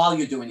while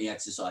you're doing the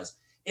exercise.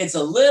 It's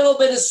a little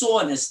bit of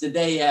soreness the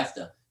day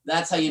after.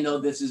 That's how you know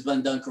this has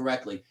been done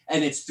correctly.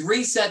 And it's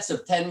 3 sets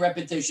of 10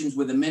 repetitions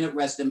with a minute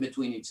rest in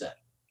between each set.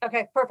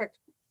 Okay, perfect.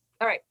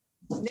 All right.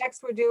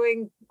 Next, we're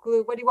doing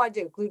glute. What do you want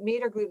to do? Glute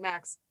med or glute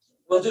max?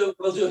 We'll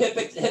do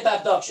hip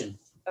abduction.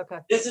 Okay.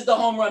 This is the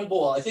home run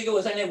ball. I think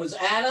her name was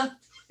Anna.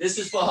 This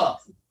is for her.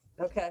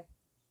 Okay.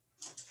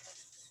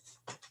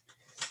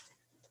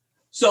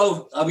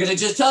 So I'm going to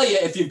just tell you,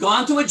 if you've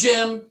gone to a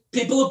gym,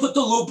 people will put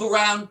the loop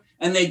around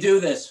and they do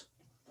this.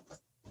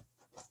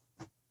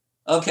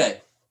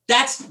 Okay.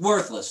 That's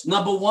worthless.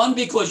 Number one,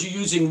 because you're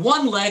using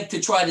one leg to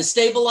try to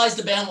stabilize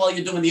the band while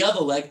you're doing the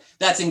other leg.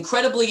 That's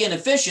incredibly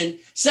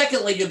inefficient.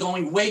 Secondly, you're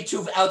going way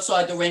too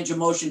outside the range of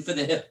motion for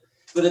the hip,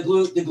 for the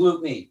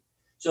glute med.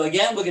 So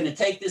again, we're going to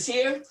take this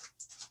here.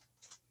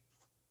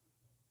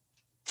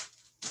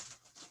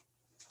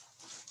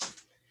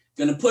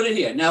 Gonna put it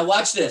here. Now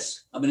watch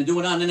this. I'm gonna do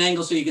it on an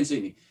angle so you can see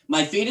me.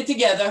 My feet are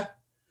together.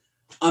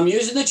 I'm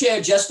using the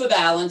chair just for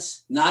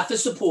balance, not for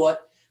support.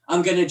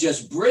 I'm gonna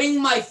just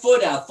bring my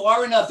foot out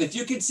far enough. If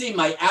you can see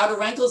my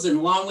outer ankles and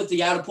along with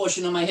the outer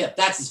portion of my hip,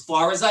 that's as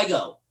far as I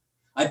go.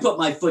 I put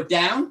my foot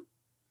down.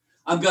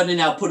 I'm gonna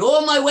now put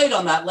all my weight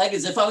on that leg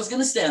as if I was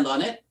gonna stand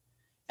on it.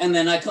 And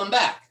then I come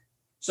back.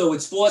 So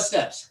it's 4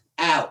 steps.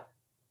 Out,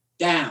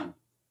 down,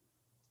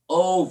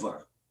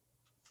 over,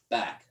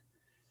 back,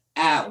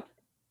 out,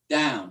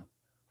 down,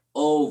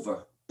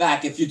 over,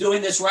 back. If you're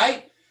doing this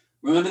right,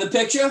 remember the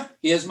picture?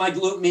 Here's my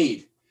glute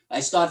med. I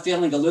start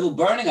feeling a little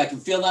burning. I can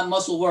feel that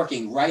muscle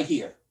working right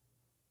here.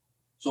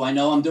 So I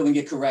know I'm doing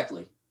it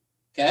correctly.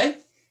 Okay?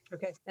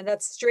 Okay. And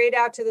that's straight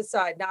out to the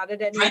side, not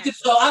at any.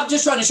 So I'm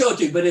just trying to show it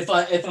to you, but if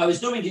I was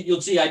doing it, you'll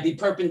see I'd be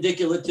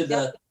perpendicular to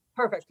the.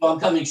 Perfect. So I'm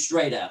coming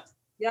straight out.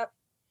 Yep.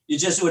 It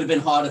just would have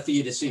been harder for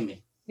you to see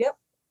me. Yep.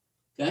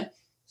 Okay?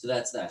 So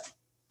that's that.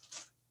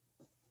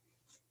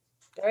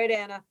 All right,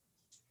 Anna.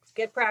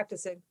 Get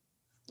practicing.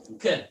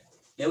 Okay.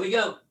 Here we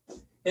go.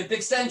 Hip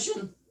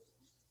extension.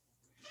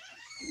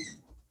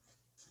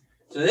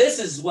 So this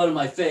is one of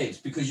my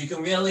faves because you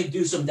can really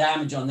do some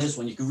damage on this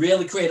one. You can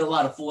really create a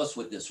lot of force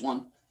with this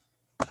one.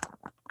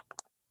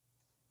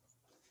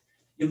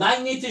 You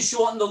might need to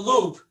shorten the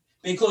loop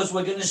because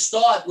we're going to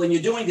start, when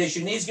you're doing this,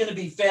 your knee's going to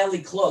be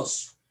fairly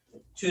close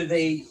to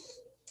the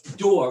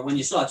door when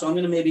you start. So I'm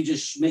going to maybe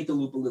just make the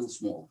loop a little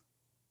smaller.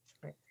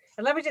 Right.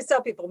 And let me just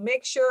tell people,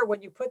 make sure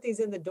when you put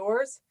these in the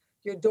doors,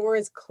 your door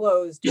is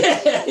closed.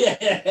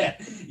 Yeah.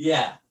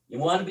 You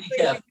want to be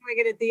careful. You're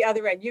doing it at the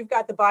other end. You've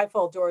got the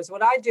bifold doors.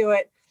 When I do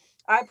it,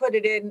 I put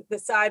it in the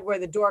side where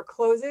the door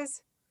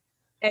closes,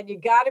 and you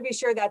got to be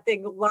sure that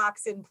thing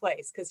locks in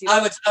place because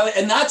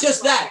and not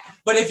just that,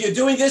 but if you're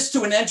doing this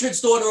to an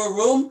entrance door to a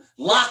room,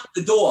 lock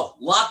the door,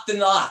 lock the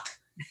knock,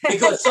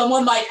 because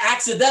someone might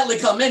accidentally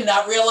come in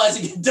not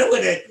realizing you're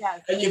doing it,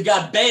 yes. And you've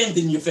got band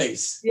in your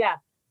face. Yeah.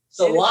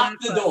 So lock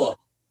the door.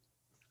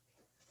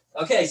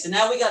 Okay, so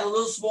now we got a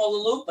little smaller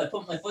loop. I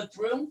put my foot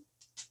through.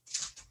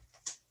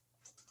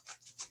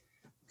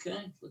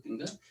 Okay, looking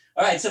good.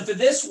 All right, so for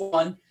this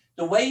one,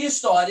 the way you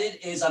started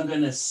is I'm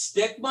going to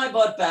stick my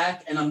butt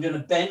back and I'm going to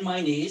bend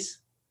my knees.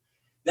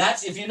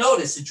 That's, if you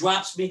notice, it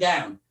drops me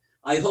down.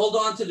 I hold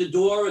on to the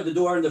door or the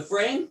door in the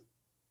frame,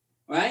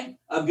 right?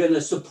 I'm going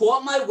to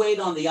support my weight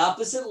on the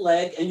opposite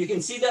leg, and you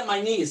can see that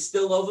my knee is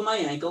still over my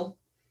ankle.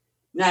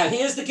 Now,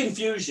 here's the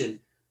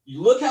confusion.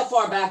 You look how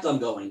far back I'm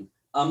going.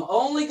 I'm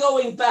only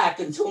going back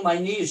until my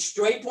knee is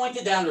straight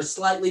pointed down or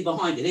slightly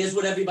behind it. Here's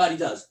what everybody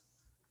does.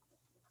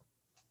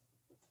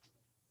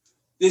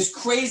 This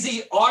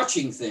crazy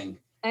arching thing.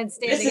 And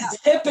standing this is up.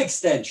 Hip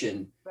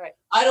extension. Right.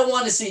 I don't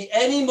want to see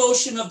any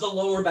motion of the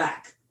lower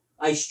back.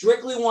 I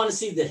strictly want to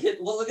see the hip.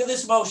 Well, look at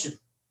this motion.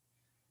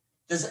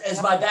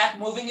 Is my back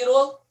moving at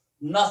all?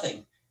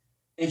 Nothing.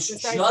 It's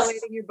just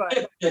your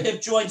butt. the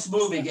hip joint's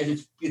moving,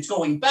 and it's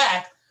going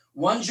back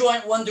one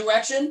joint, one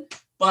direction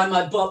by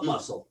my butt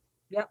muscle.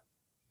 Yep.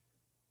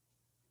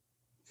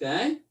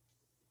 Okay.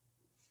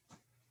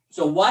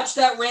 So watch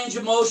that range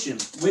of motion.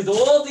 With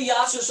all the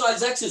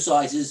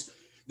exercises,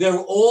 they're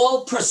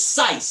all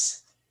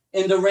precise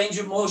in the range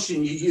of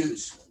motion you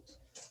use.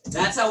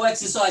 That's how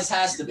exercise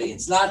has to be.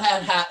 It's not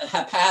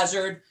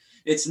haphazard.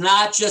 It's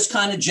not just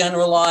kind of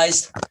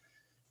generalized.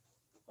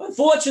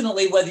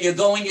 Unfortunately, whether you're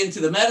going into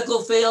the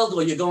medical field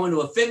or you're going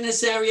to a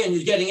fitness area and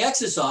you're getting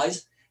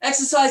exercise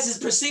is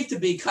perceived to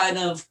be kind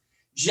of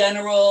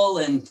general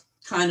and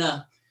kind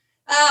of,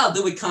 I'll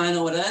do it kind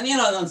of whatever. And,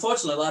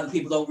 unfortunately, a lot of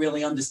people don't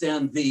really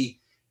understand the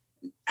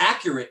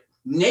accurate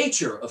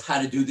nature of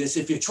how to do this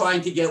if you're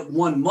trying to get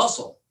one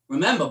muscle.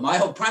 Remember, my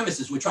whole premise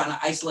is we're trying to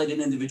isolate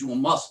an individual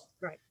muscle.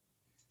 Right.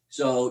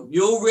 So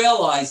you'll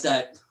realize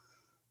that,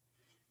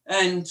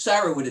 and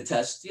Sarah would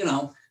attest,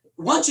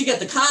 once you get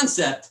the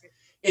concept,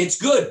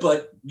 it's good,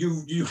 but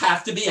you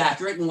have to be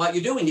accurate in what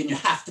you're doing and you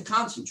have to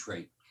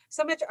concentrate.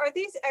 So Mitch, are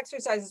these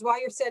exercises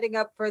while you're setting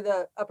up for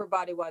the upper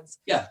body ones?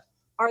 Yeah.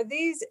 Are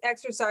these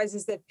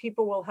exercises that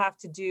people will have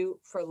to do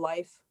for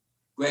life?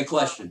 Great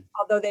question.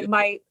 Although they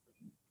might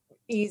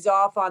ease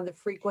off on the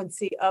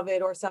frequency of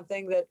it or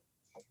something that.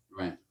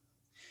 Right.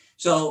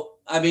 So,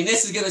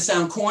 this is going to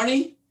sound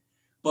corny,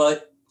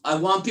 but I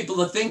want people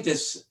to think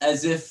this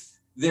as if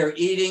they're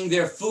eating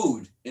their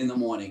food in the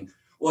morning,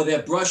 or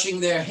they're brushing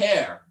their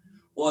hair,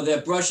 or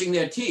they're brushing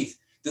their teeth.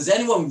 Does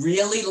anyone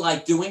really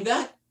like doing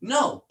that?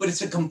 No, but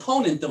it's a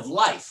component of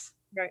life.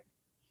 Right.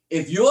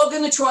 If you're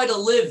going to try to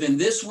live in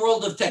this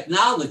world of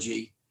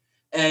technology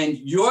and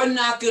you're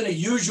not going to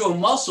use your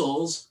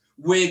muscles,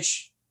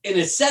 which in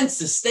a sense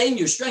sustain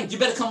your strength, you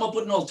better come up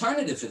with an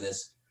alternative for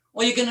this,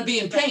 or you're going to be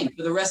in pain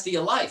for the rest of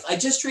your life. I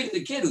just treated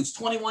a kid who's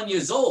 21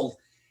 years old.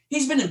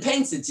 He's been in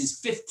pain since he's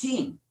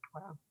 15.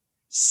 Wow.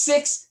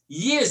 6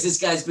 years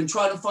this guy's been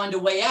trying to find a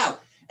way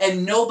out.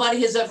 And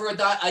nobody has ever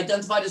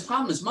identified his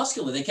problem as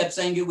muscular. They kept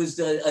saying it was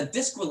a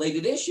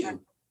disc-related issue.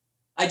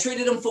 I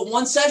treated him for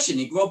one session.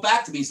 He wrote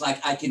back to me. He's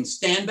like, I can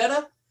stand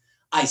better.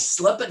 I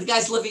slept, but the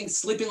guy's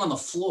sleeping on the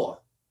floor.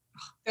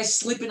 Guy's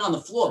sleeping on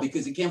the floor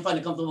because he can't find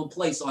a comfortable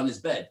place on his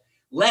bed.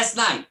 Last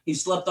night, he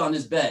slept on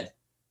his bed.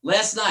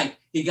 Last night,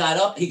 he got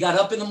up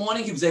in the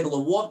morning. He was able to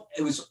walk.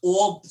 It was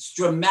all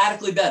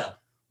dramatically better.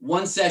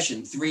 One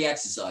session, 3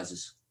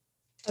 exercises.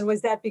 And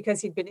was that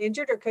because he'd been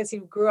injured or because he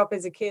grew up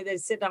as a kid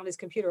and sitting on his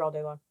computer all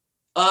day long?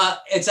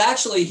 It's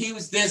actually,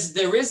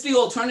 there is the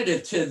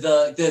alternative to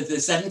the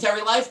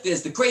sedentary life.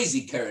 There's the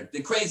crazy kid,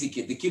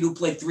 the kid who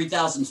played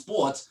 3,000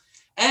 sports.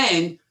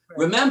 And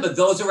remember,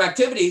 those are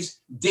activities.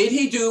 Did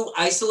he do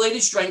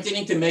isolated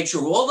strengthening to make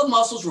sure all the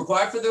muscles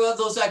required for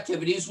those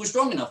activities were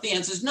strong enough? The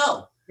answer is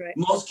no. Right.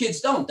 Most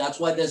kids don't. That's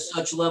why there's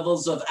such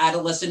levels of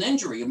adolescent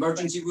injury.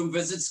 Emergency room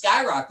visits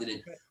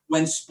skyrocketed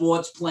when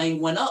sports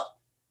playing went up.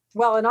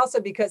 Well, and also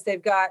because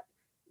they've got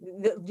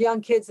the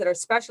young kids that are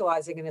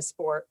specializing in a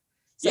sport.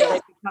 So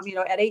they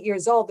become, at 8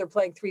 years old, they're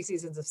playing 3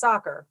 seasons of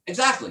soccer.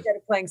 Exactly. Instead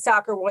of playing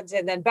soccer once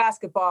and then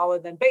basketball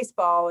and then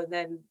baseball and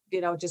then,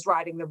 just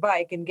riding their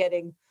bike and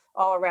getting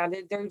all around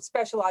it. They're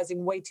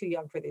specializing way too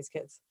young for these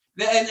kids.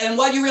 And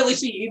what you really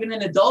see, even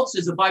in adults,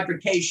 is a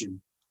bifurcation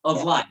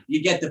of life.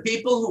 You get the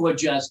people who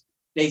are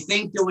they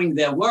think doing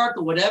their work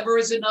or whatever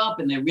is enough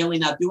and they're really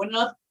not doing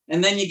enough.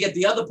 And then you get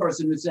the other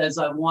person who says,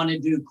 I want to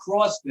do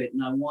CrossFit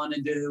and I want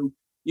to do,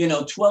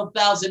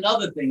 12,000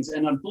 other things.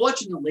 And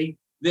unfortunately,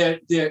 they're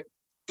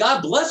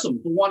God bless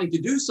them for wanting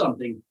to do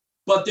something,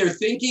 but they're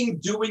thinking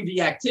doing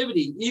the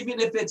activity, even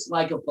if it's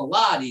like a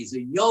Pilates,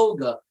 a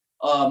yoga,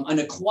 an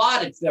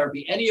aquatic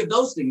therapy, any of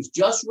those things,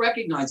 just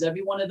recognize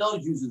every one of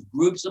those uses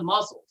groups of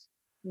muscles.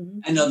 Mm-hmm.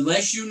 And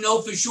unless you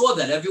know for sure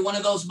that every one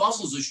of those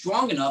muscles are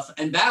strong enough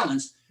and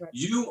balanced,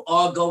 you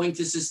are going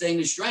to sustain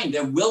a strain.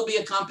 There will be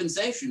a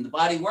compensation. The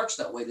body works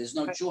that way. There's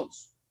no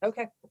choice.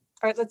 Okay. All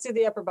right. Let's do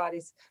the upper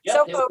bodies. Yep,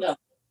 so, folks,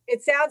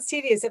 it sounds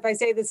tedious if I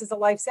say this is a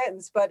life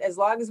sentence, but as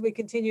long as we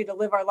continue to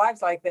live our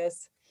lives like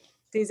this,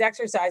 these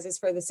exercises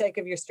for the sake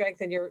of your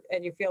strength and you're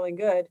feeling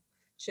good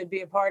should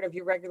be a part of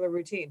your regular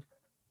routine.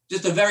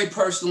 Just a very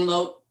personal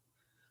note.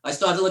 I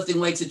started lifting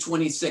weights at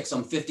 26.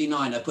 I'm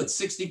 59. I put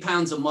 60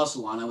 pounds of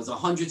muscle on. I was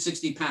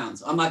 160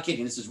 pounds. I'm not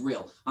kidding. This is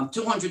real. I'm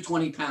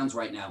 220 pounds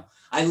right now.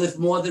 I lift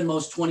more than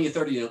most 20 or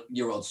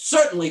 30-year-olds.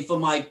 Certainly for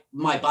my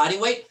body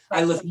weight,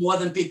 I lift more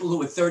than people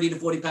who are 30 to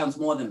 40 pounds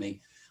more than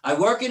me. I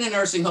work in a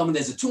nursing home and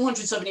there's a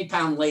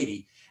 270-pound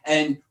lady.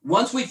 And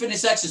once we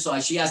finish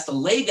exercise, she has to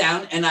lay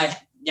down and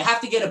you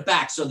have to get her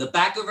back. So the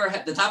top of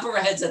her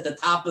head's at the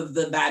top of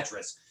the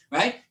mattress,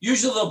 right?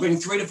 Usually they'll bring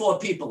 3 to 4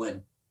 people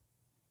in.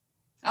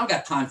 I don't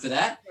got time for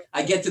that.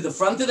 I get to the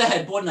front of the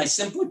headboard and I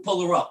simply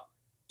pull her up.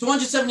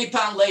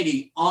 270-pound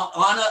lady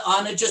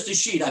on just a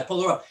sheet. I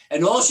pull her up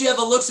and all she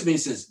ever looks at me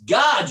and says,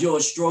 God, you're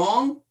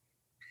strong.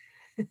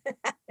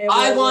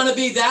 I want to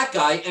be that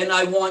guy and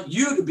I want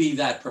you to be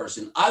that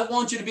person. I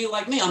want you to be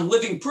like me. I'm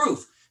living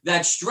proof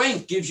that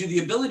strength gives you the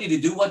ability to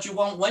do what you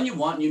want when you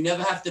want and you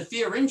never have to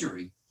fear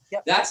injury.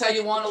 Yep. That's how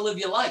you want to live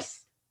your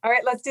life. All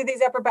right, let's do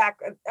these upper back.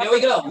 Here we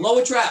go.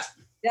 Lower trap.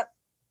 Yep.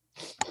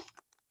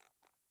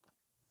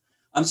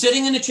 I'm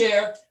sitting in a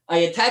chair. I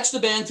attach the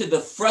band to the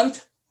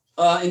front,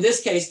 in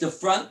this case, the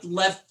front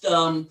left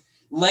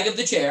leg of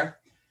the chair.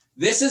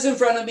 This is in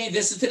front of me.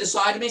 This is to the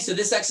side of me. So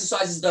this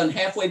exercise is done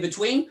halfway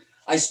between.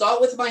 I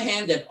start with my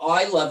hand at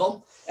eye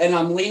level and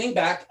I'm leaning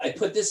back. I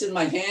put this in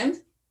my hand.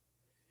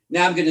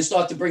 Now I'm going to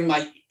start to bring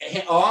my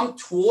arm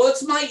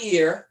towards my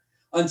ear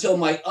until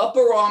my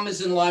upper arm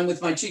is in line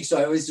with my cheek. So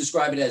I always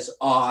describe it as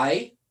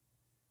eye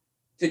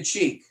to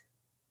cheek,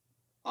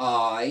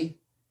 eye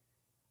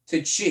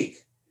to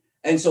cheek.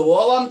 And so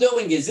all I'm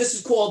doing is, this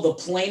is called the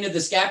plane of the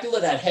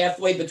scapula, that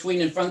halfway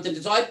between in front and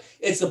the side.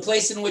 It's the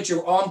place in which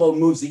your arm bone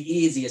moves the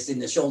easiest in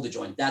the shoulder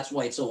joint. That's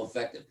why it's so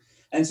effective.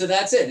 And so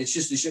that's it. It's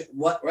just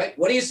right?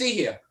 What do you see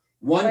here?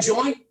 One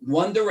joint,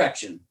 one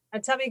direction.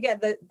 And tell me again,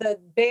 the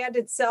band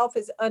itself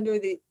is under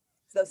the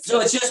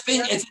so it's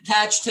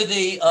attached to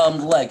the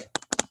leg.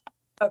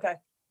 Okay.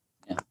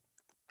 Yeah.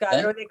 Got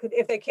it. Or they could,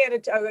 if they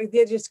can't,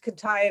 they just could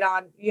tie it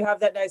on. You have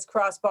that nice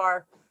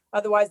crossbar.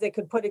 Otherwise, they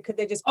could put it. Could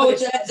they just? Put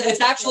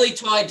it's actually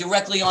tied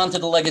directly onto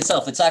the leg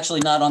itself. It's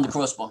actually not on the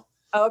crossbar.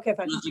 Oh, okay,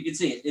 fine. As you can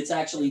see it, it's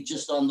actually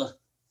just on the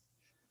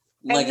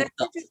leg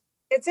itself.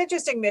 It's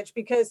interesting, Mitch,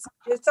 because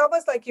it's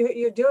almost like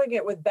you're doing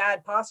it with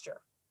bad posture.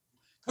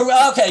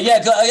 Okay,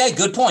 yeah,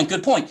 good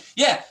point.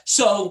 Yeah,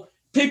 so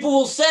people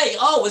will say,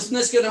 "Oh, isn't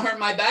this going to hurt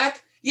my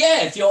back?"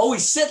 Yeah, if you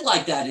always sit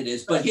like that, it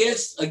is. But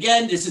here's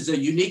again, this is a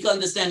unique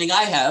understanding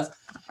I have.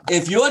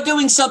 If you're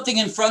doing something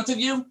in front of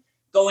you.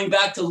 Going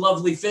back to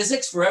lovely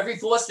physics, for every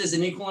force, there's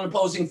an equal and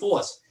opposing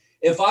force.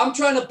 If I'm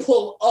trying to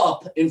pull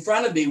up in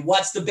front of me,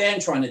 what's the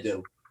band trying to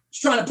do?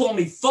 It's trying to pull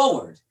me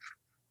forward.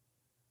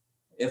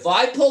 If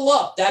I pull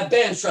up, that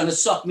band's trying to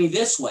suck me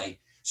this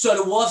way.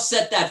 So to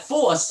offset that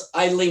force,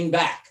 I lean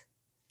back.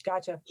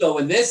 Gotcha. So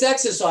in this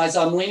exercise,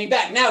 I'm leaning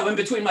back. Now, in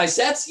between my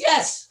sets,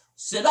 yes,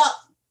 sit up.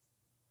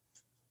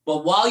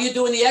 But while you're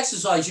doing the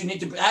exercise, you need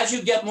to, as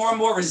you get more and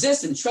more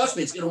resistance, trust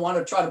me, it's going to want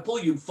to try to pull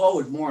you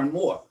forward more and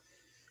more.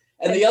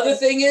 And the other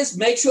thing is,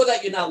 make sure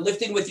that you're not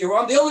lifting with your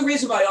arm. The only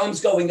reason my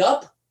arm's going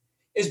up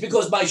is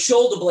because my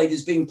shoulder blade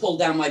is being pulled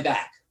down my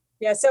back.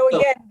 Yeah. So So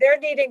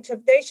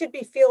again, they should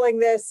be feeling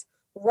this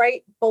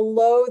right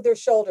below their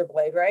shoulder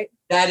blade, right?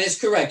 that is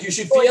correct. You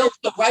should Or feel,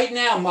 so right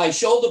now, my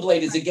shoulder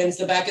blade is against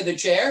the back of the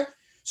chair.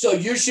 So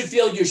you should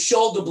feel your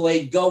shoulder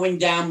blade going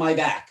down my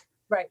back.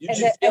 right. You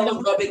should feel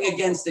it rubbing muscle,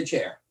 against the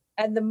chair.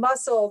 and the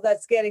muscle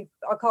that's getting,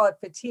 I'll call it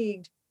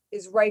fatigued,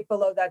 is right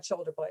below that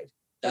shoulder blade.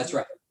 That's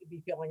right. To be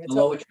feeling it. The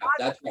So lower if trap.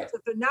 That's right.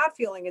 if they're not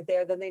feeling it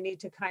there, then they need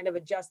to kind of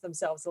adjust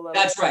themselves a little.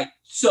 That's right.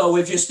 So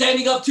if you're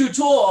standing up too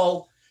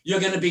tall, you're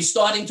going to be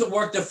starting to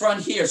work the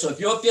front here. So if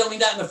you're feeling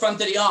that in the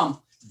front of the arm,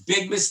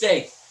 big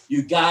mistake.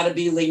 You got to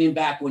be leaning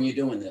back when you're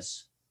doing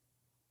this.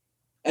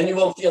 And you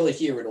won't feel it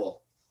here at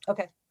all.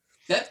 Okay.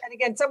 Okay. And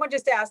again, someone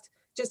just asked,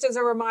 just as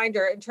a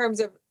reminder, in terms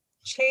of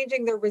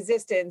changing the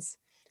resistance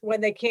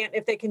when they can't,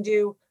 if they can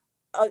do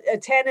a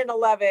 10 and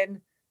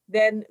 11,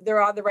 then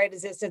they're on the right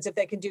resistance. If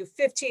they can do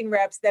 15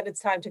 reps, then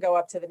it's time to go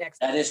up to the next.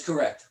 That is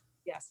correct.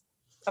 Yes.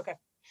 Okay.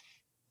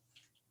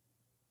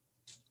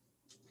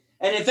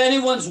 And if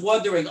anyone's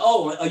wondering,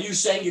 oh, are you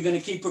saying you're going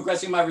to keep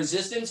progressing my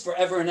resistance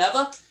forever and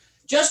ever?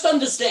 Just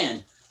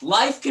understand,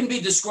 life can be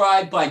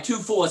described by two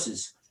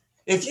forces.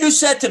 If you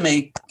said to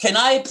me, can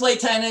I play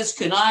tennis?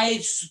 Can I,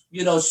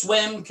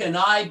 swim? Can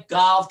I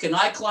golf? Can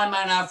I climb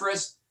Mount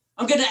Everest?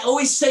 I'm going to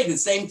always say the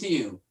same to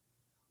you.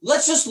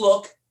 Let's just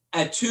look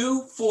at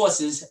two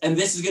forces, and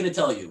this is going to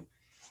tell you.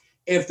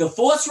 If the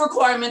force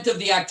requirement of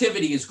the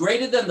activity is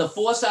greater than the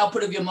force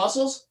output of your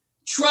muscles,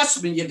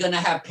 trust me, you're going to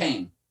have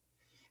pain.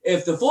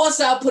 If the force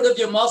output of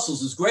your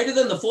muscles is greater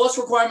than the force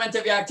requirement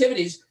of your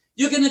activities,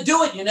 you're going to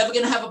do it. You're never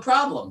going to have a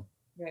problem.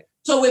 Right.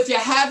 So if you're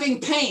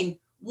having pain,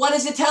 what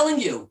is it telling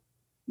you?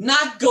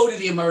 Not go to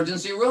the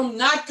emergency room,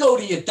 not go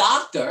to your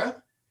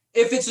doctor.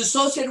 If it's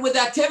associated with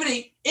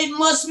activity, it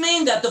must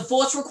mean that the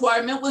force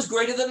requirement was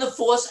greater than the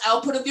force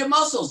output of your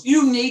muscles.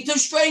 You need to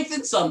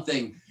strengthen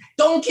something.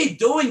 Don't keep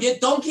doing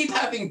it. Don't keep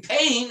having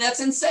pain. That's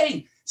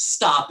insane.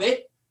 Stop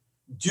it.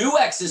 Do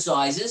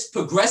exercises,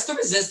 progress the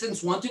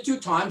resistance 1 to 2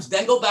 times,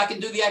 then go back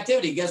and do the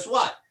activity. Guess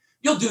what?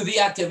 You'll do the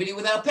activity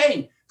without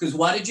pain. Because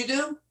what did you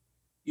do?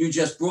 You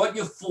just brought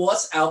your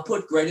force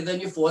output greater than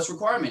your force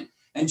requirement.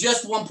 And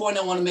just one point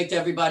I want to make to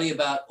everybody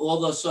about all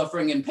those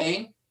suffering and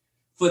pain.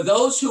 For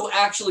those who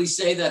actually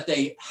say that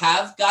they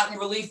have gotten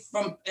relief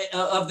from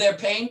of their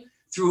pain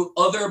through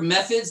other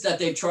methods that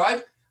they've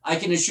tried, I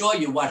can assure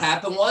you what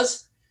happened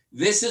was,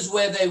 this is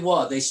where they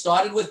were. They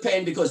started with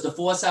pain because the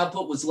force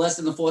output was less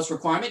than the force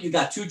requirement. You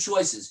got two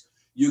choices.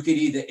 You could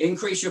either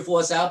increase your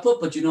force output,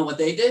 but you know what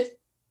they did?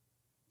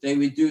 They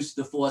reduced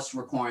the force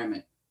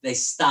requirement. They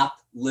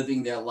stopped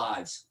living their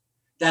lives.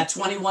 That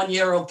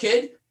 21-year-old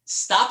kid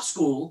stopped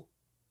school,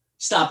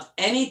 stopped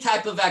any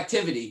type of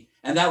activity,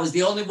 and that was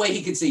the only way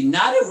he could see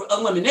not an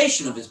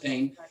elimination of his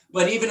pain,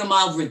 but even a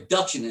mild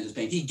reduction in his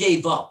pain. He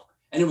gave up,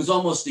 and it was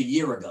almost a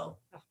year ago.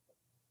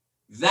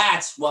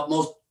 That's what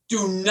most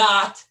do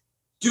not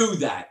do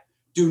that.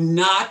 Do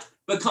not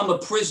become a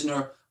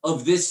prisoner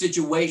of this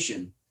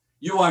situation.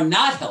 You are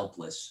not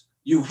helpless.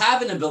 You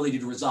have an ability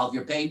to resolve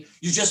your pain.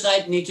 You just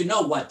need to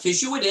know what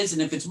tissue it is,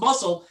 and if it's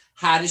muscle,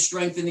 how to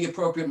strengthen the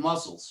appropriate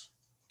muscles.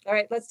 All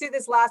right, let's do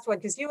this last one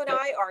because you and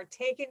I are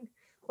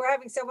we're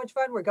having so much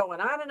fun. We're going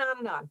on and on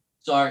and on.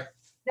 Sorry.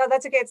 No,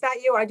 that's okay. It's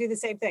not you. I do the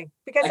same thing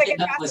because I get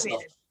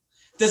fascinated.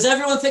 Does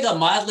everyone think I'm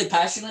mildly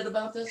passionate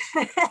about this?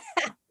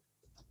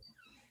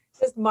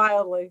 Just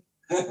mildly.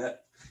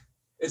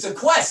 It's a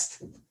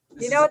quest.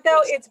 You know what,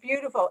 though? It's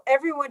beautiful.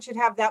 Everyone should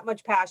have that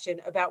much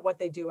passion about what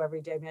they do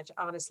every day, Mitch,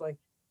 honestly.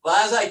 Well,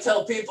 as I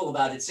tell people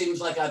about it, it seems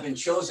like I've been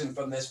chosen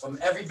from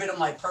every bit of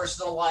my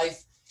personal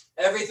life.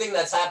 Everything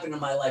that's happened in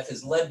my life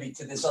has led me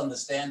to this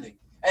understanding.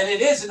 And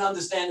it is an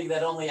understanding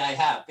that only I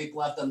have.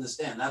 People have to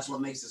understand. That's what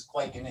makes this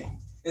quite unique.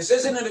 This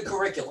isn't in a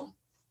curriculum.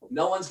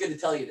 No one's going to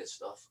tell you this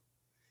stuff.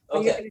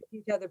 Okay. You're going to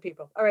teach other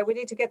people. All right, we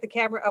need to get the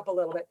camera up a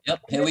little bit. Yep,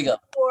 here we go.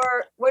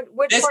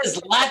 This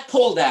is lat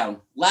pull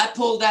down. Lat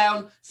pull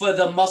down for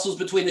the muscles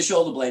between the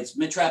shoulder blades,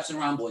 mid traps and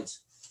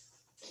rhomboids.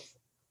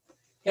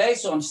 Okay,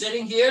 so I'm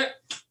sitting here.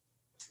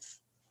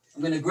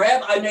 I'm going to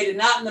grab, I made a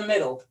knot in the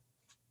middle.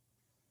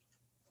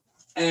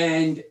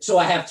 And so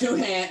I have two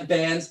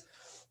bands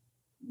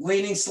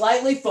leaning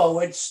slightly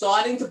forward,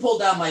 starting to pull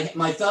down.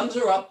 My thumbs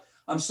are up.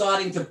 I'm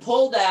starting to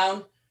pull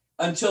down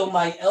until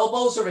my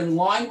elbows are in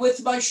line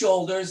with my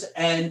shoulders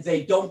and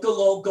they don't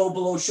go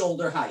below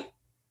shoulder height.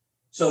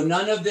 So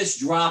none of this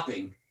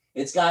dropping.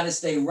 It's got to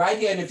stay right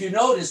here. And if you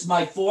notice,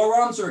 my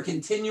forearms are a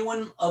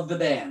continuum of the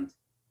band.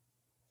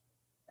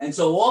 And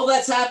so all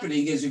that's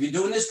happening is if you're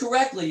doing this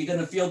correctly, you're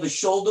going to feel the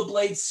shoulder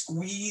blades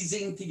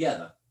squeezing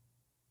together.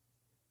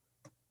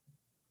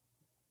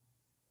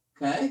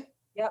 Okay?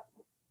 Yep.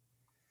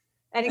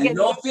 And again,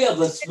 don't feel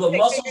the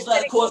muscles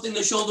that are causing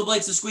the shoulder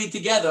blades to squeeze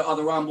together are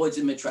the rhomboids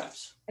and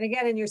mid-traps. And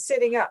again, and you're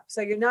sitting up.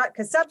 So you're not,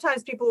 because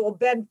sometimes people will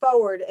bend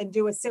forward and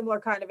do a similar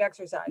kind of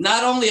exercise.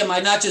 Not only am I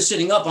not just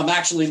sitting up, I'm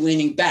actually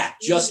leaning back,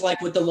 just like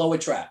with the lower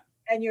trap.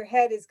 And your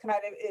head is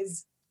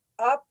is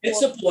up. It's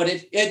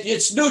supported.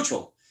 It's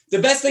neutral. The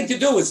best thing to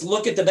do is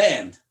look at the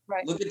band.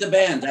 Right. Look at the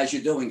band as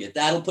you're doing it.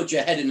 That'll put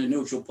your head in a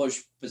neutral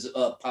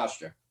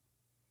posture.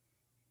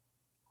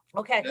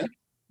 Okay.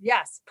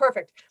 Yes,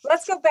 perfect.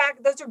 Let's go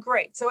back. Those are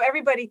great. So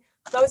everybody,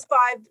 those 5,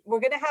 we're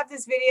going to have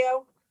this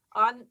video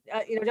on,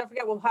 don't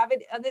forget, we'll have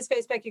it on this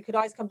Facebook. You can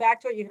always come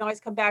back to it. You can always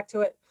come back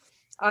to it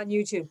on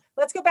YouTube.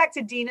 Let's go back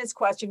to Dina's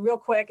question real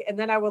quick, and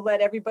then I will let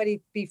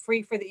everybody be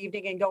free for the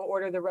evening and go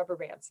order the rubber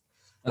bands.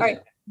 Okay. All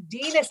right.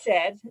 Dina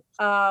said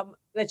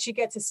that she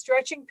gets a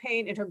stretching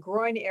pain in her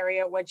groin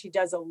area when she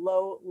does a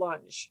low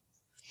lunge.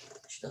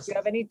 Do you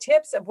have any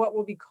tips of what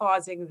will be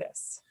causing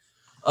this?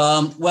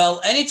 Well,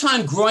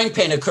 anytime groin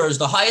pain occurs,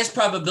 the highest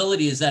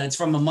probability is that it's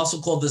from a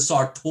muscle called the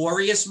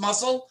sartorius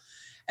muscle.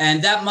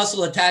 And that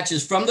muscle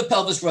attaches from the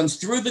pelvis, runs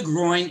through the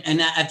groin,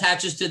 and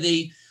attaches to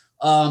the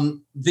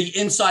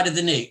inside of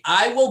the knee.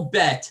 I will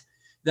bet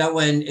that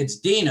when it's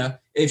Dina,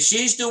 if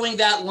she's doing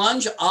that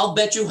lunge, I'll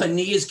bet you her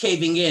knee is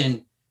caving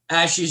in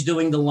as she's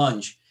doing the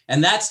lunge.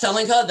 And that's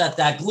telling her that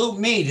that glute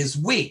med is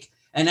weak.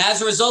 And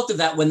as a result of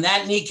that, when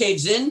that knee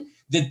caves in,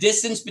 the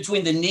distance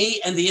between the knee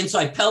and the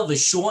inside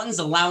pelvis shortens,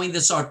 allowing the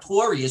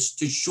sartorius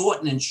to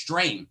shorten and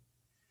strain.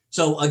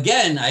 So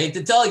again, I hate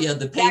to tell you,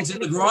 the pain's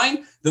in the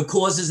groin, the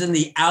cause is in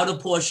the outer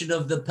portion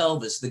of the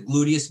pelvis. The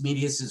gluteus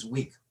medius is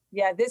weak.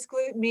 Yeah, this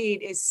glute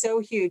med is so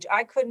huge.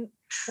 I couldn't,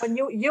 when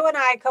you and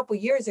I, a couple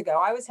of years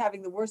ago, I was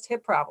having the worst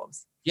hip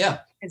problems. Yeah.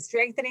 And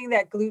strengthening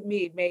that glute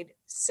med made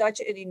such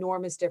an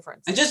enormous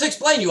difference. And just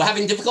explain, you were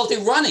having difficulty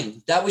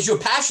running. That was your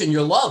passion,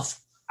 your love.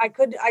 I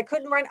couldn't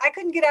run. I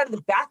couldn't get out of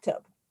the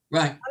bathtub.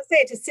 Right. I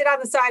say to sit on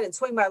the side and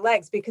swing my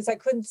legs because I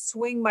couldn't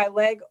swing my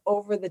leg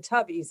over the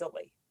tub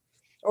easily,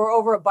 or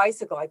over a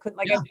bicycle. I couldn't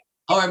Yeah.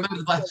 I remember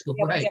the bicycle.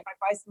 Right. Get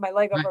my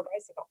leg over a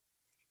bicycle.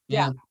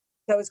 Yeah.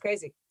 That was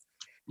crazy.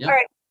 Yeah. All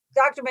right.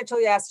 Dr. Mitchell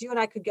Yast, you and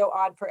I could go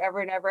on forever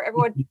and ever.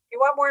 Everyone, if you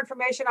want more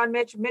information on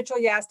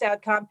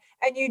mitchellyast.com,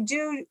 and you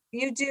do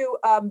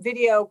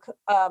video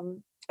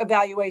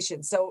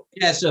evaluation. So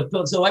yeah,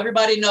 so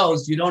everybody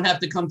knows you don't have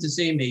to come to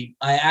see me.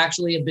 I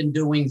actually have been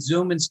doing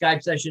Zoom and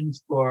Skype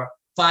sessions for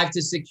 5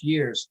 to 6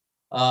 years.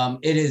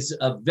 It is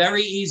a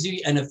very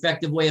easy and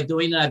effective way of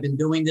doing it. I've been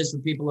doing this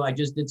with people. I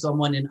just did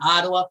someone in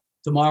Ottawa.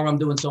 Tomorrow I'm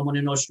doing someone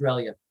in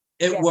Australia.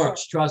 It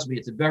works. Trust me.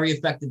 It's a very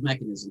effective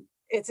mechanism.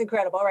 It's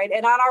incredible, right?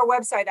 And on our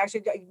website,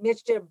 actually,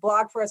 Mitch did a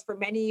blog for us for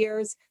many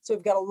years. So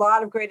we've got a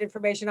lot of great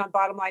information on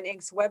Bottom Line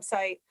Inc.'s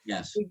website.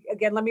 Yes.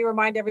 Again, let me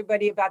remind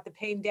everybody about the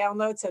pain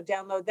download. So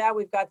download that.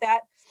 We've got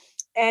that.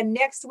 And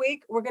next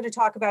week, we're going to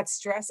talk about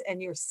stress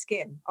and your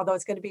skin, although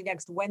it's going to be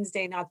next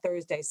Wednesday, not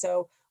Thursday.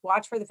 So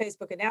watch for the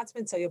Facebook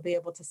announcement so you'll be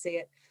able to see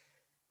it.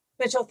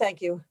 Mitchell,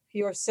 thank you.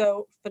 You are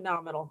so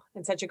phenomenal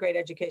and such a great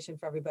education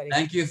for everybody.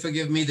 Thank you for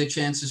giving me the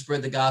chance to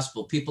spread the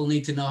gospel. People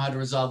need to know how to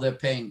resolve their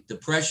pain.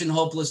 Depression,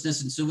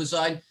 hopelessness, and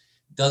suicide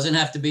doesn't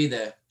have to be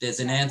there.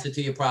 There's an answer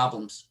to your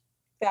problems.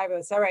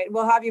 Fabulous. All right.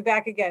 We'll have you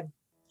back again.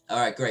 All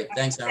right. Great.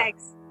 Thanks, Sarah.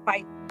 Thanks.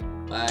 Bye.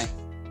 Bye.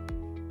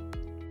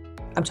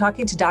 I'm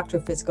talking to Doctor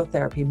of Physical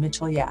Therapy,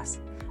 Mitchell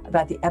Yast,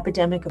 about the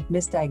epidemic of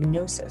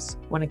misdiagnosis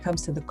when it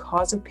comes to the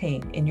cause of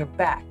pain in your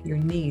back, your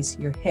knees,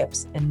 your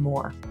hips, and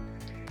more.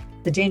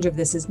 The danger of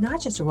this is not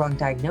just a wrong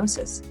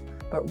diagnosis,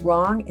 but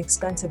wrong,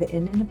 expensive,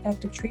 and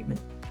ineffective treatment,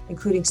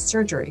 including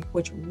surgery,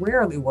 which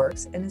rarely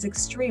works and is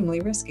extremely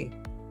risky.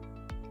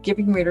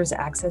 Giving readers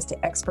access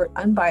to expert,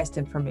 unbiased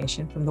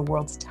information from the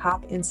world's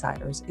top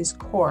insiders is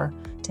core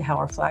to how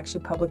our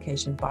flagship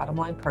publication, Bottom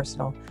Line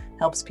Personal,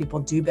 helps people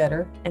do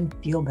better and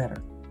feel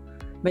better.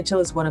 Mitchell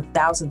is one of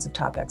thousands of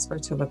top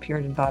experts who have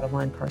appeared in Bottom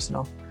Line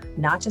Personal,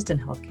 not just in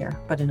healthcare,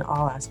 but in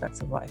all aspects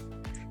of life,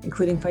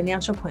 including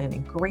financial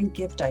planning, great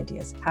gift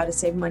ideas, how to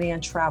save money on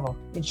travel,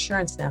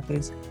 insurance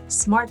snafus,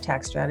 smart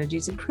tax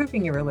strategies,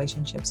 improving your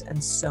relationships,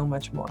 and so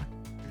much more.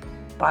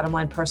 Bottom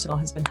Line Personal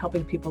has been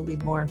helping people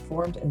lead more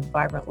informed and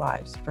vibrant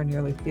lives for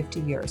nearly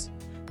 50 years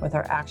with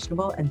our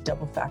actionable and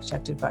double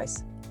fact-checked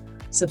advice.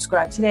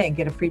 Subscribe today and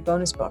get a free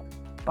bonus book,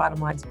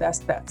 Bottom Line's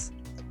Best Bets,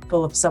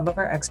 full of some of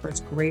our experts'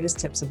 greatest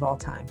tips of all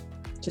time.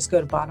 Just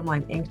go to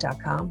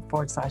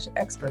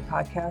bottomlineinc.com/expert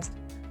podcast.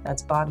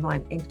 That's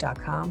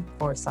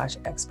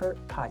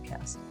bottomlineinc.com/expert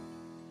podcast.